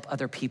help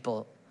other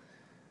people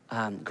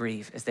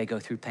grieve as they go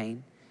through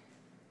pain.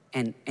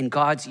 And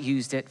God's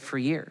used it for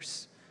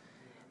years.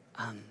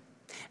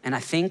 And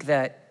I think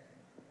that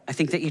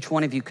each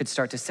one of you could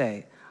start to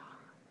say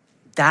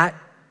that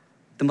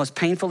the most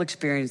painful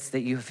experience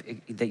that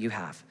you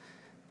have,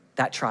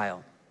 that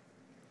trial,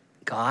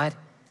 God,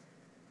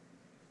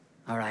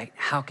 all right,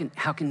 how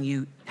can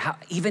you,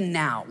 even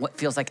now, what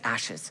feels like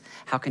ashes,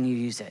 how can you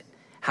use it?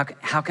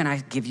 How can I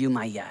give you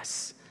my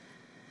yes?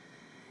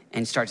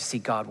 And start to see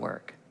God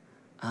work.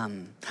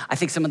 I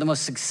think some of the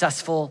most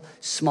successful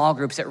small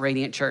groups at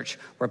Radiant Church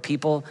were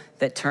people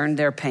that turned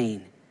their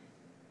pain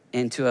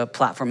into a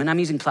platform. And I'm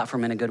using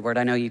platform in a good word.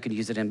 I know you could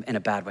use it in a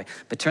bad way,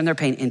 but turn their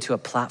pain into a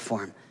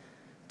platform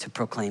to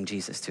proclaim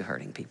Jesus to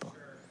hurting people.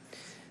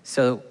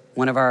 So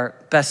one of our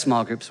best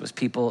small groups was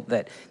people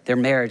that their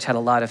marriage had a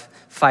lot of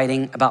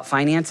fighting about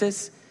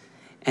finances,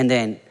 and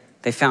then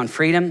they found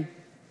freedom,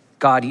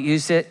 God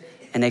used it,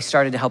 and they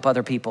started to help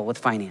other people with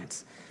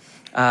finance.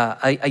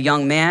 A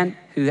young man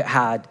who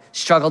had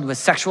struggled with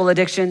sexual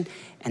addiction,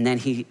 and then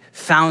he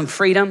found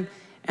freedom,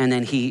 and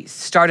then he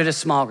started a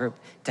small group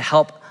to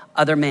help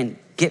other men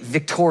get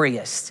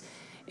victorious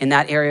in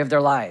that area of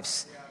their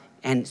lives.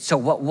 And so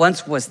what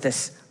once was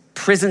this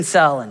prison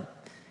cell, and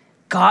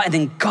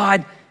then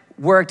God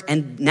worked,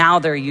 and now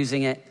they're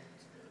using it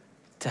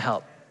to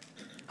help.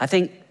 I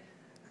think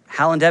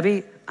Hal and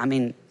Debbie,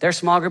 their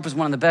small group was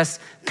one of the best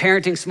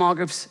parenting small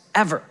groups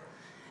ever.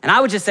 And I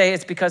would just say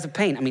it's because of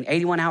pain.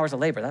 81 hours of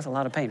labor, that's a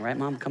lot of pain, right,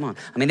 Mom? Come on.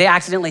 They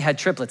accidentally had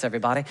triplets,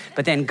 everybody.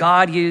 But then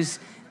God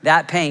used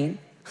that pain.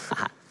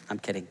 I'm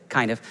kidding,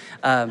 kind of.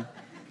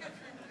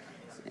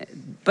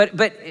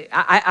 But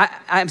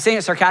I'm saying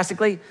it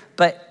sarcastically,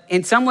 but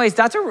in some ways,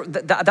 it's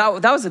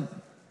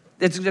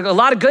a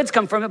lot of goods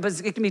come from it, but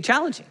it can be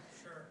challenging.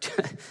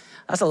 Sure.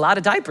 That's a lot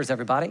of diapers,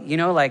 everybody.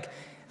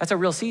 That's a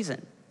real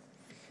season.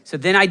 So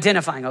then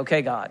identifying,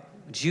 okay, God,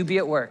 would you be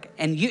at work?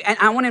 And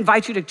I want to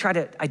invite you to try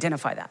to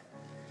identify that.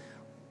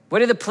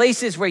 What are the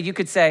places where you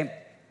could say,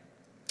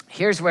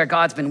 here's where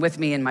God's been with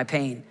me in my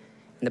pain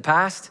in the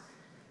past,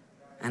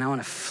 and I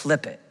want to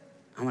flip it.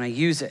 I want to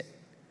use it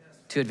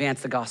to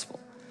advance the gospel.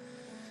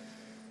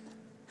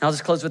 And I'll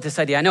just close with this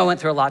idea. I know I went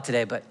through a lot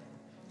today, but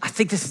I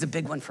think this is a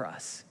big one for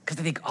us, because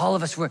I think all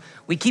of us,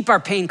 we keep our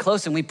pain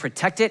close and we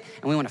protect it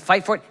and we want to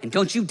fight for it. And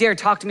don't you dare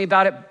talk to me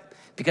about it,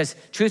 because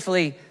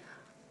truthfully,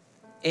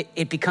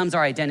 it becomes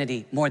our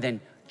identity more than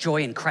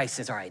joy in Christ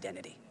is our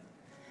identity.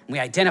 And we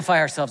identify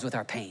ourselves with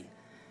our pain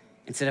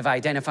instead of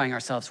identifying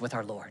ourselves with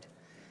our Lord.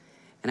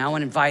 And I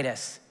want to invite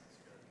us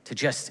to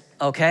just,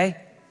 okay,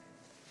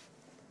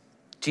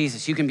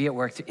 Jesus, you can be at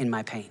work in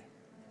my pain.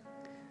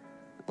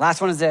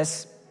 Last one is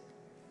this,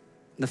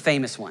 the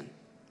famous one.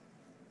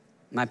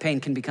 My pain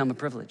can become a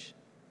privilege.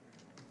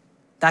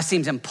 That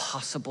seems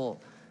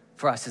impossible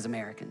for us as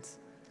Americans.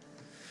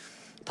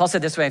 Paul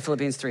said this way in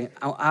Philippians 3,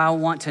 I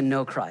want to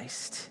know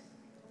Christ.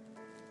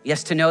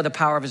 Yes, to know the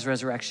power of his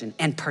resurrection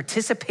and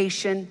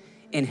participation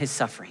in his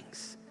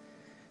sufferings,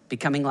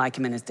 becoming like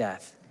him in his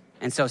death,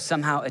 and so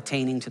somehow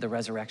attaining to the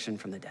resurrection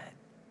from the dead.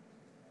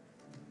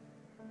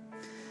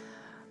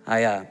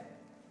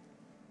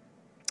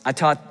 I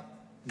taught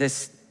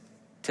this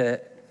to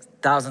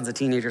thousands of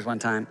teenagers one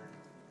time,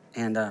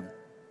 and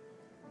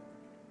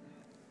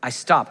I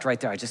stopped right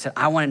there. I just said,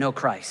 I want to know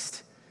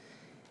Christ.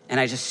 And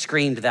I just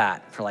screamed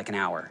that for like an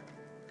hour.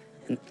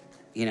 And,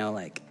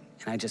 and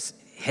I just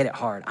hit it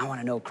hard. I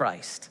want to know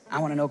Christ. I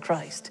want to know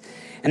Christ.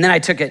 And then I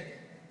took it,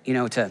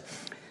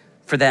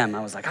 for them.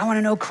 I was like, I want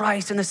to know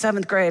Christ in the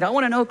 7th grade. I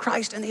want to know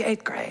Christ in the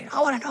 8th grade.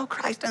 I want to know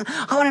Christ.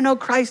 I want to know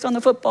Christ on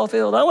the football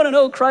field. I want to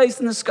know Christ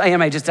in the sky.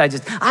 And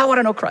I want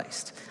to know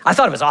Christ. I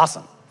thought it was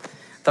awesome. I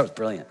thought it was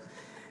brilliant.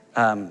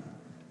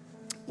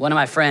 One of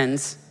my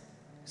friends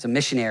is a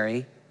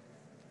missionary,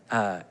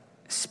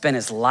 spent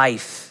his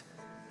life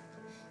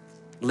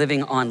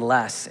living on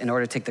less in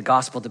order to take the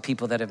gospel to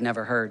people that have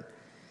never heard.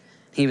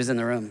 He was in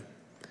the room.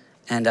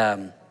 And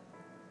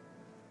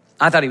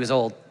I thought he was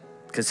old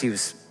because he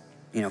was,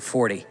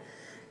 40.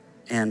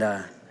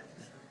 And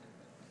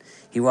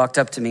he walked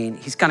up to me, and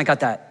he's kind of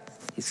got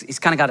he's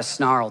kind of got a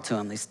snarl to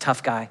him. He's a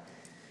tough guy.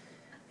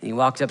 And he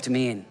walked up to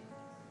me and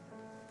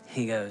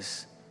he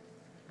goes,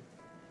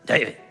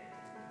 David,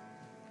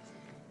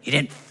 you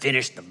didn't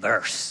finish the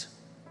verse.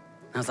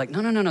 I was like,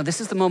 no.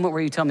 This is the moment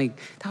where you tell me,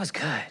 that was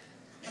good. I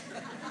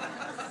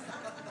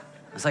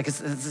was like,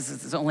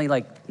 it's only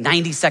like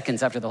 90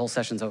 seconds after the whole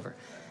session's over.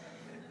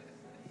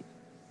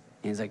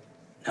 And he's like,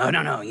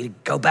 no, you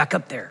go back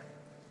up there.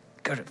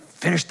 Go to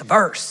finish the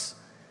verse.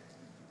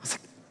 I was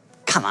like,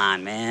 come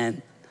on,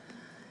 man.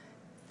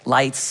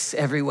 Lights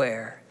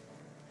everywhere.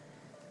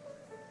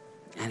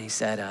 And he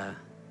said,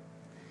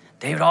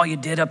 David, all you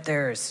did up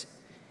there is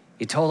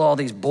you told all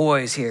these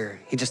boys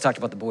here, he just talked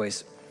about the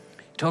boys.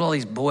 You told all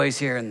these boys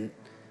here, and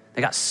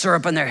they got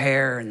syrup in their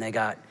hair and they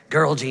got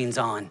girl jeans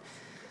on.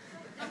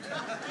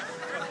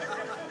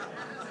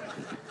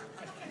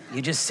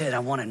 You just said, I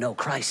want to know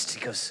Christ.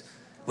 He goes,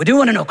 we do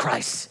want to know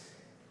Christ.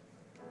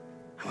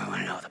 And we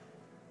want to know the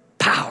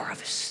power of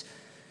his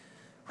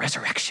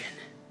resurrection.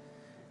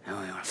 And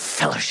we want to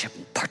fellowship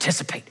and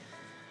participate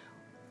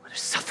with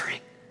his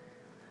suffering.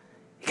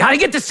 You got to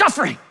get the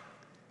suffering.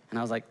 And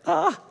I was like,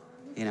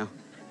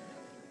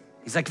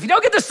 He's like, if you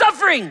don't get the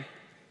suffering,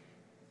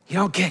 you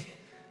don't get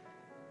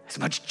as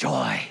much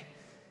joy,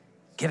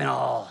 giving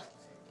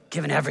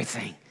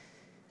everything.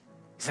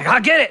 He's like, I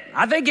get it.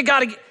 I think you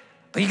got to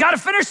but you got to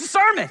finish the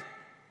sermon.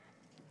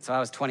 So I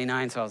was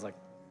 29, so I was like,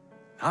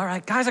 all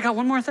right, guys, I got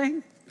one more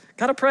thing.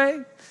 Got to pray.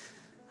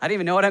 I didn't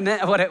even know what I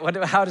meant,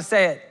 how to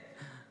say it.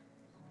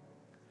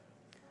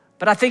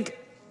 But I think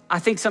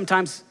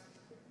sometimes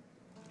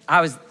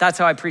that's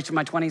how I preached in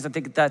my 20s. I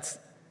think that's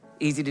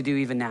easy to do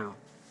even now.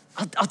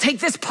 I'll take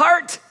this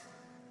part.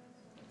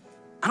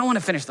 I don't want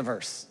to finish the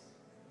verse.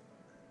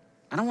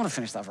 I don't want to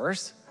finish that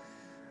verse.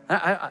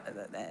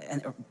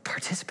 And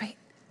participate.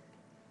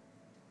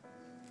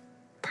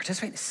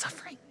 Participate in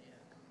suffering.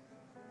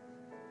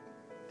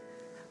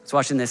 I was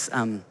watching this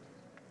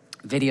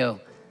video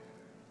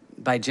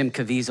by Jim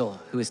Caviezel,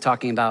 who was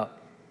talking about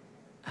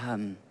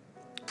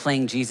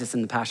playing Jesus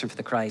in The Passion for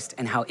the Christ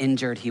and how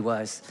injured he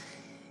was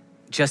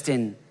just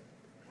in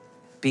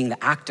being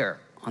the actor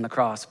on the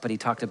cross. But he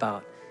talked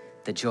about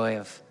the joy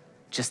of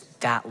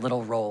just that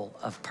little role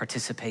of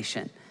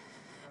participation,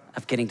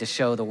 of getting to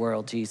show the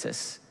world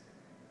Jesus,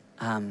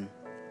 and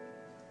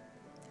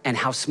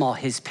how small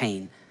his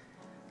pain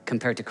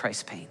compared to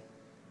Christ's pain.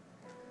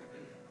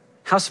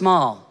 How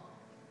small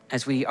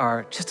as we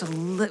are,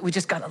 we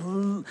just got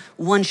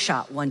one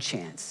shot, one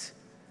chance,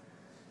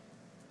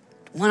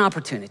 one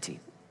opportunity.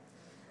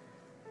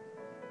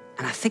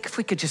 And I think if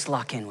we could just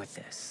lock in with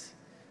this,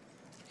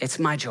 it's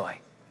my joy.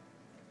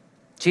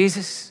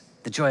 Jesus,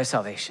 the joy of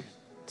salvation,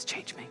 it's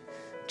changed me.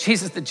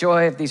 Jesus, the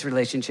joy of these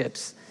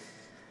relationships,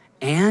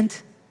 and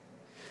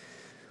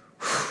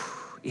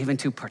even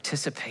to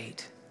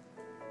participate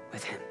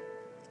with him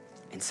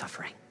in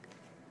suffering,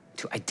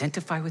 to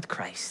identify with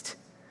Christ.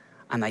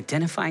 I'm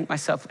identifying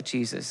myself with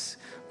Jesus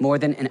more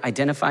than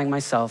identifying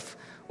myself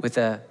with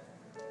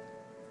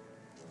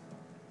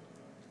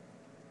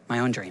my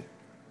own dream,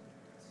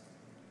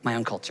 my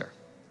own culture,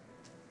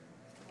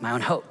 my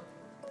own hope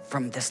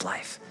from this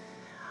life.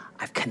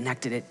 I've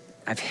connected it.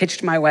 I've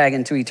hitched my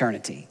wagon to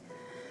eternity.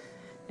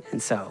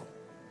 And so,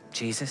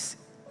 Jesus,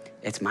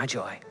 it's my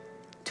joy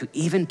to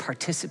even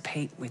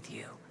participate with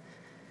you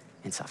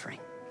in suffering.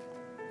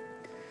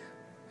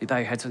 Will you bow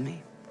your heads with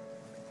me?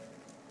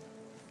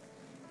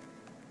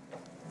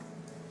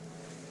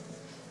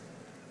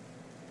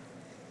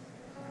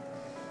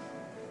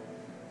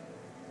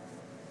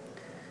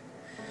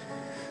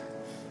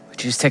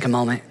 Would you just take a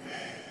moment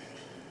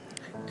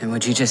and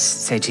would you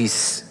just say,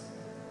 Jesus,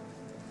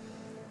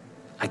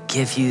 I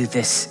give you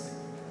this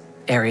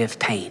area of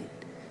pain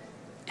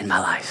in my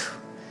life.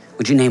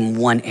 Would you name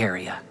one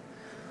area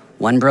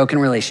one broken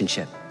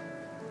relationship,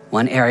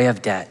 one area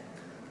of debt,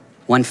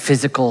 one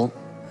physical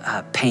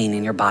pain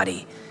in your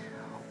body,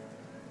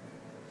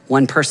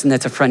 one person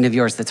that's a friend of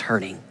yours that's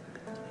hurting.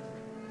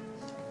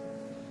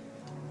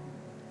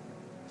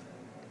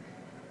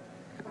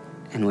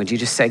 And would you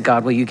just say,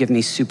 God, will you give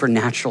me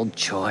supernatural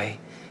joy?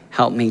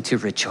 Help me to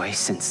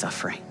rejoice in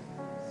suffering.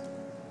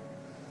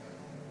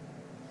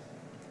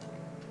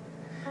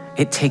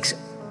 It takes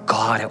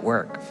God at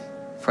work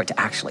for it to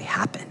actually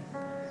happen.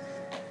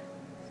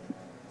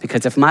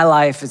 Because if my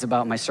life is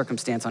about my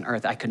circumstance on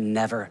earth, I could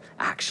never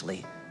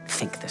actually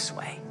think this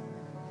way.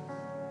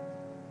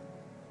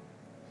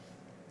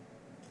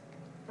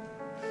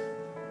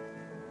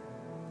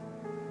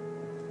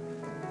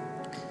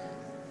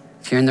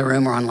 If you're in the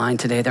room or online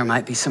today, there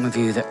might be some of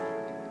you that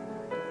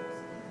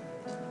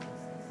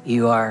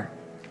you are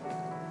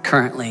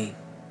currently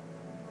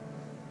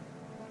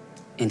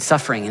in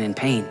suffering and in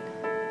pain.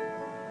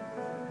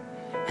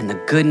 And the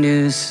good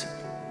news,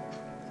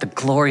 the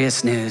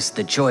glorious news,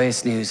 the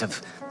joyous news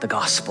of the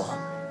gospel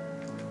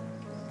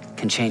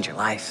can change your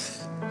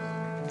life.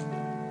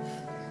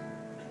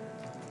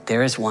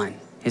 There is one,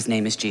 his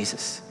name is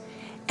Jesus.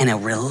 And a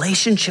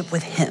relationship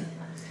with him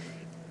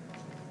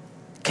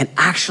can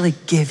actually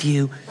give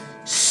you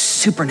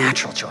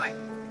supernatural joy.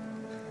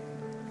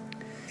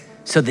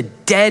 So the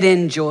dead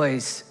end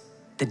joys,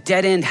 the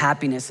dead end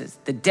happinesses,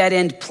 the dead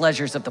end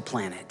pleasures of the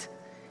planet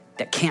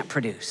that can't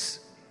produce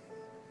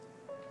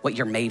what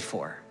you're made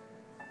for.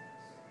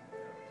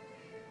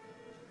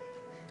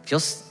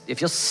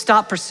 If you'll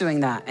stop pursuing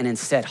that and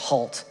instead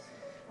halt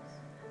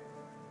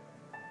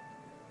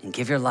and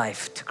give your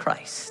life to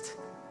Christ,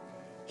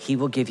 he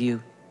will give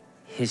you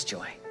his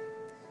joy.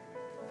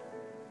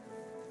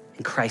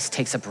 And Christ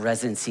takes up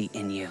residency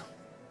in you,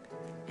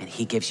 and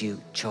he gives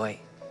you joy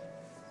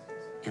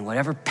in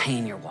whatever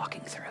pain you're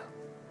walking through.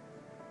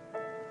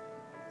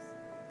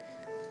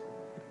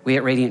 We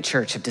at Radiant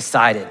Church have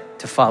decided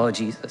to follow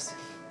Jesus.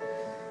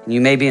 And you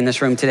may be in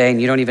this room today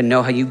and you don't even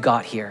know how you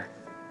got here.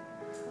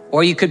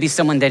 Or you could be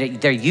someone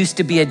that there used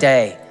to be a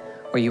day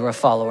where you were a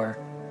follower.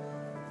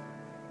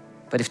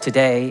 But if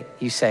today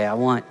you say, I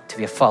want to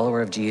be a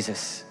follower of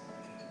Jesus,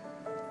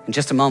 in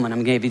just a moment, I'm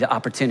gonna give you the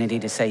opportunity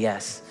to say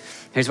yes.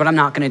 Here's what I'm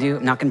not gonna do.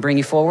 I'm not gonna bring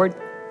you forward.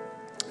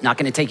 I'm not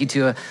gonna take you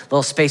to a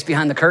little space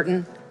behind the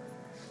curtain.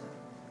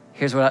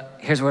 Here's what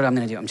I'm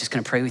gonna do. I'm just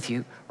gonna pray with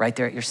you right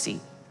there at your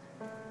seat.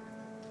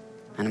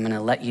 And I'm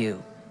gonna let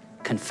you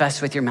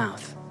confess with your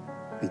mouth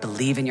and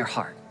believe in your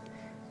heart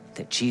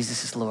that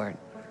Jesus is Lord.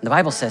 And the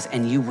Bible says,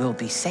 and you will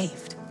be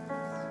saved.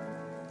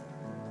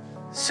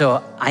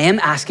 So I am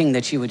asking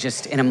that you would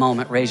just in a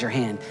moment raise your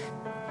hand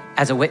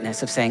as a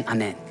witness of saying,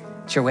 I'm in.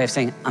 It's your way of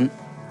saying, I'm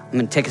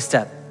gonna take a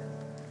step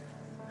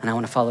and I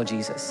wanna follow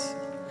Jesus.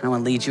 And I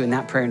wanna lead you in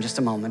that prayer in just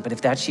a moment. But if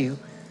that's you,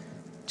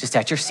 just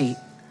at your seat,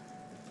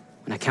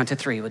 when I count to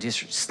 3, we'll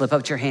just slip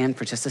up your hand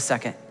for just a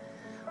second.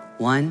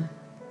 1,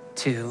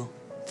 2,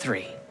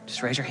 3.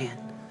 Just raise your hand.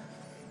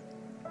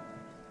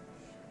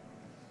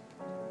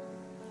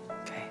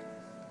 Okay.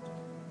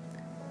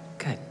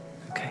 Good.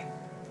 Okay.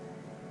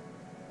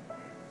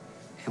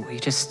 And will you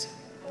just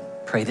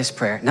pray this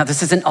prayer? Now,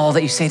 this isn't all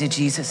that you say to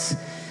Jesus.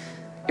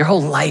 Your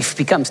whole life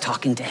becomes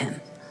talking to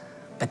him.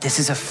 But this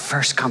is a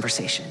first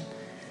conversation.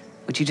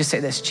 Would you just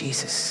say this?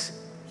 Jesus,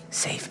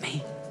 save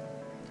me.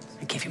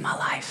 I give you my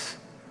life.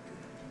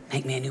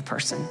 Make me a new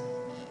person.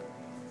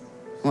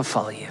 I want to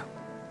follow you.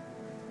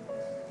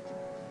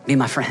 Be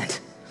my friend.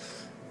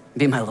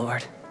 Be my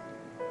Lord.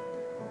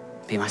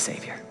 Be my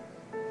Savior.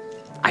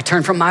 I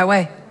turn from my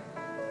way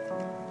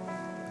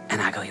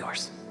and I go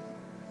yours.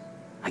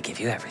 I give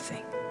you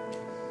everything.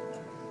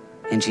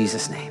 In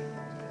Jesus' name,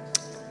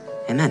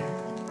 amen.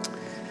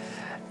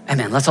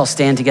 Amen. Let's all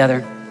stand together.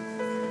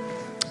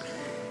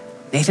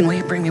 Nathan, will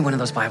you bring me one of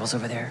those Bibles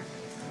over there?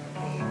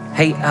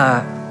 Hey,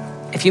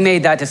 if you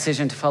made that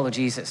decision to follow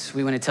Jesus,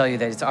 we want to tell you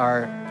that it's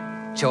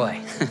our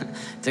joy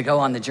to go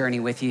on the journey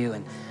with you.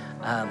 And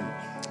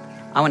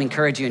I want to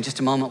encourage you in just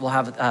a moment, we'll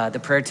have the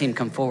prayer team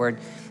come forward.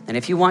 And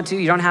if you want to,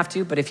 you don't have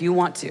to, but if you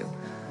want to,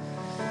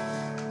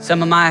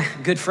 some of my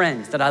good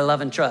friends that I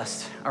love and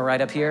trust are right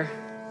up here.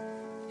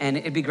 And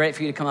it'd be great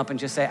for you to come up and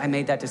just say, I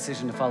made that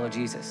decision to follow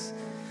Jesus.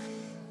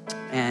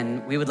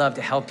 And we would love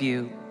to help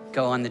you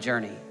go on the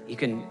journey. You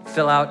can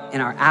fill out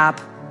in our app,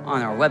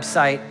 on our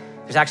website.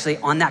 There's actually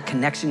on that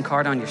connection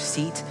card on your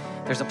seat,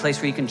 there's a place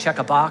where you can check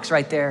a box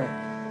right there.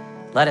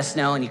 Let us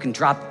know, and you can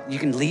drop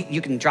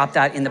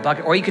that in the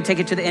bucket, or you could take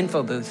it to the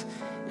info booth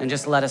and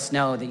just let us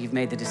know that you've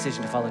made the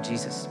decision to follow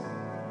Jesus.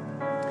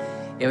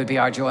 It would be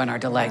our joy and our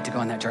delight to go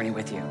on that journey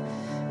with you.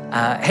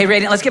 Hey,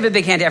 Radiant, let's give a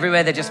big hand to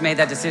everybody that just made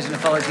that decision to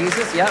follow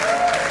Jesus. Yep,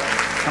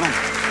 come on.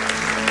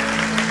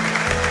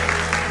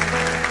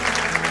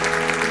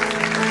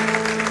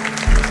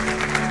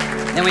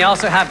 Then we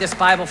also have this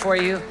Bible for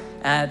you,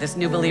 this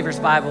New Believer's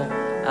Bible.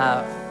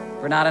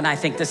 Renata and I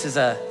think this is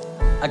a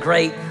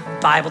great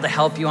Bible to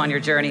help you on your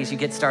journey as you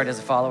get started as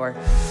a follower.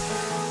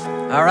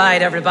 All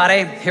right,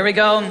 everybody, here we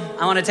go.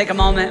 I want to take a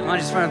moment. I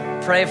just want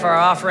to pray for our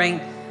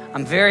offering.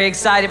 I'm very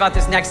excited about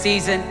this next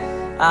season.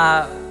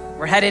 We're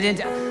We're headed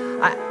into,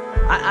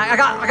 I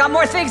got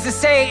more things to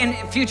say in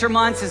future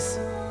months as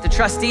the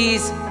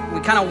trustees, we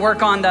kind of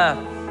work on the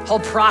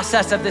whole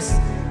process of this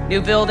new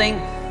building.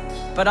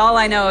 But all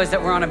I know is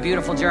that we're on a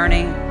beautiful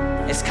journey.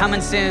 It's coming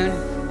soon,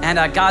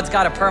 and God's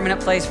got a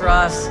permanent place for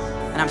us.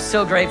 And I'm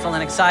so grateful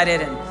and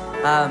excited. And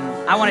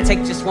I want to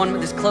take just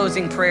this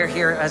closing prayer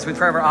here as we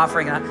pray over our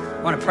offering. And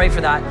I want to pray for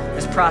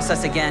this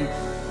process again.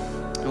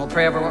 And we'll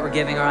pray over what we're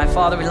giving. All right,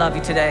 Father, we love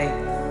you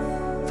today.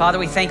 Father,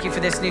 we thank you for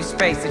this new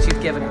space that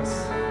you've given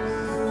us.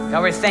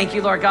 God, we thank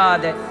you, Lord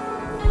God, that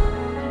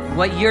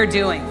what you're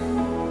doing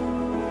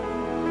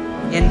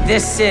in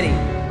this city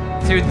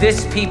through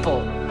this people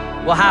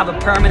will have a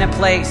permanent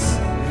place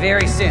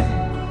very soon.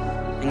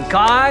 And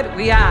God,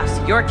 we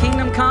ask, your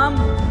kingdom come,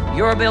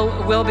 your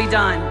will be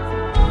done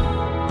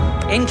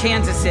in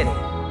Kansas City.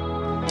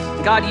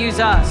 God, use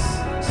us,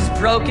 just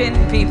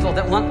broken people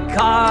that want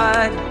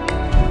God.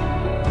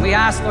 We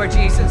ask, Lord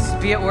Jesus,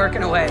 be at work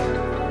in a way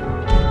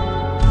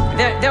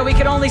that we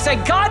can only say,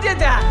 God did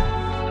that,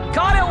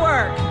 God at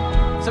work.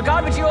 So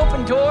God, would you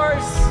open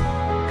doors?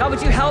 God,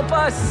 would you help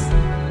us?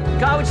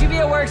 God, would you be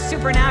at work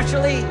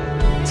supernaturally?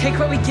 Take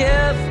what we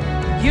give,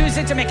 use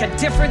it to make a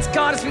difference.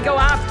 God, as we go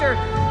after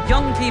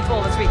young people,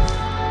 as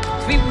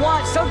we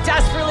want so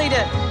desperately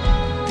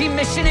to be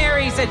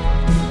missionaries at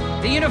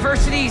the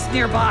universities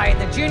nearby, and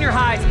the junior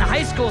highs, and the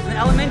high schools, and the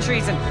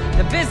elementaries, and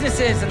the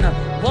businesses, and the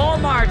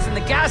Walmarts, and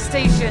the gas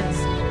stations.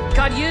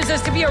 God, use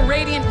us to be a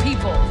radiant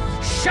people,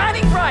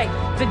 shining bright,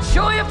 the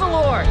joy of the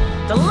Lord,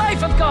 the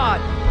life of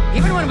God.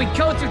 Even when we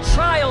go through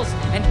trials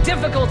and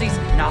difficulties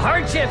and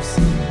hardships,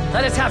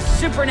 let us have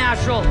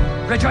supernatural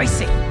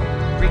rejoicing.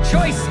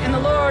 Rejoice in the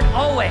Lord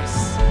always.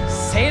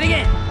 Say it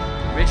again,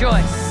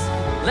 rejoice.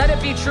 Let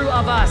it be true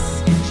of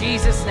us in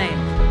Jesus' name.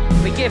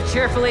 We give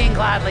cheerfully and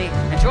gladly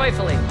and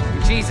joyfully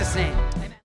in Jesus' name.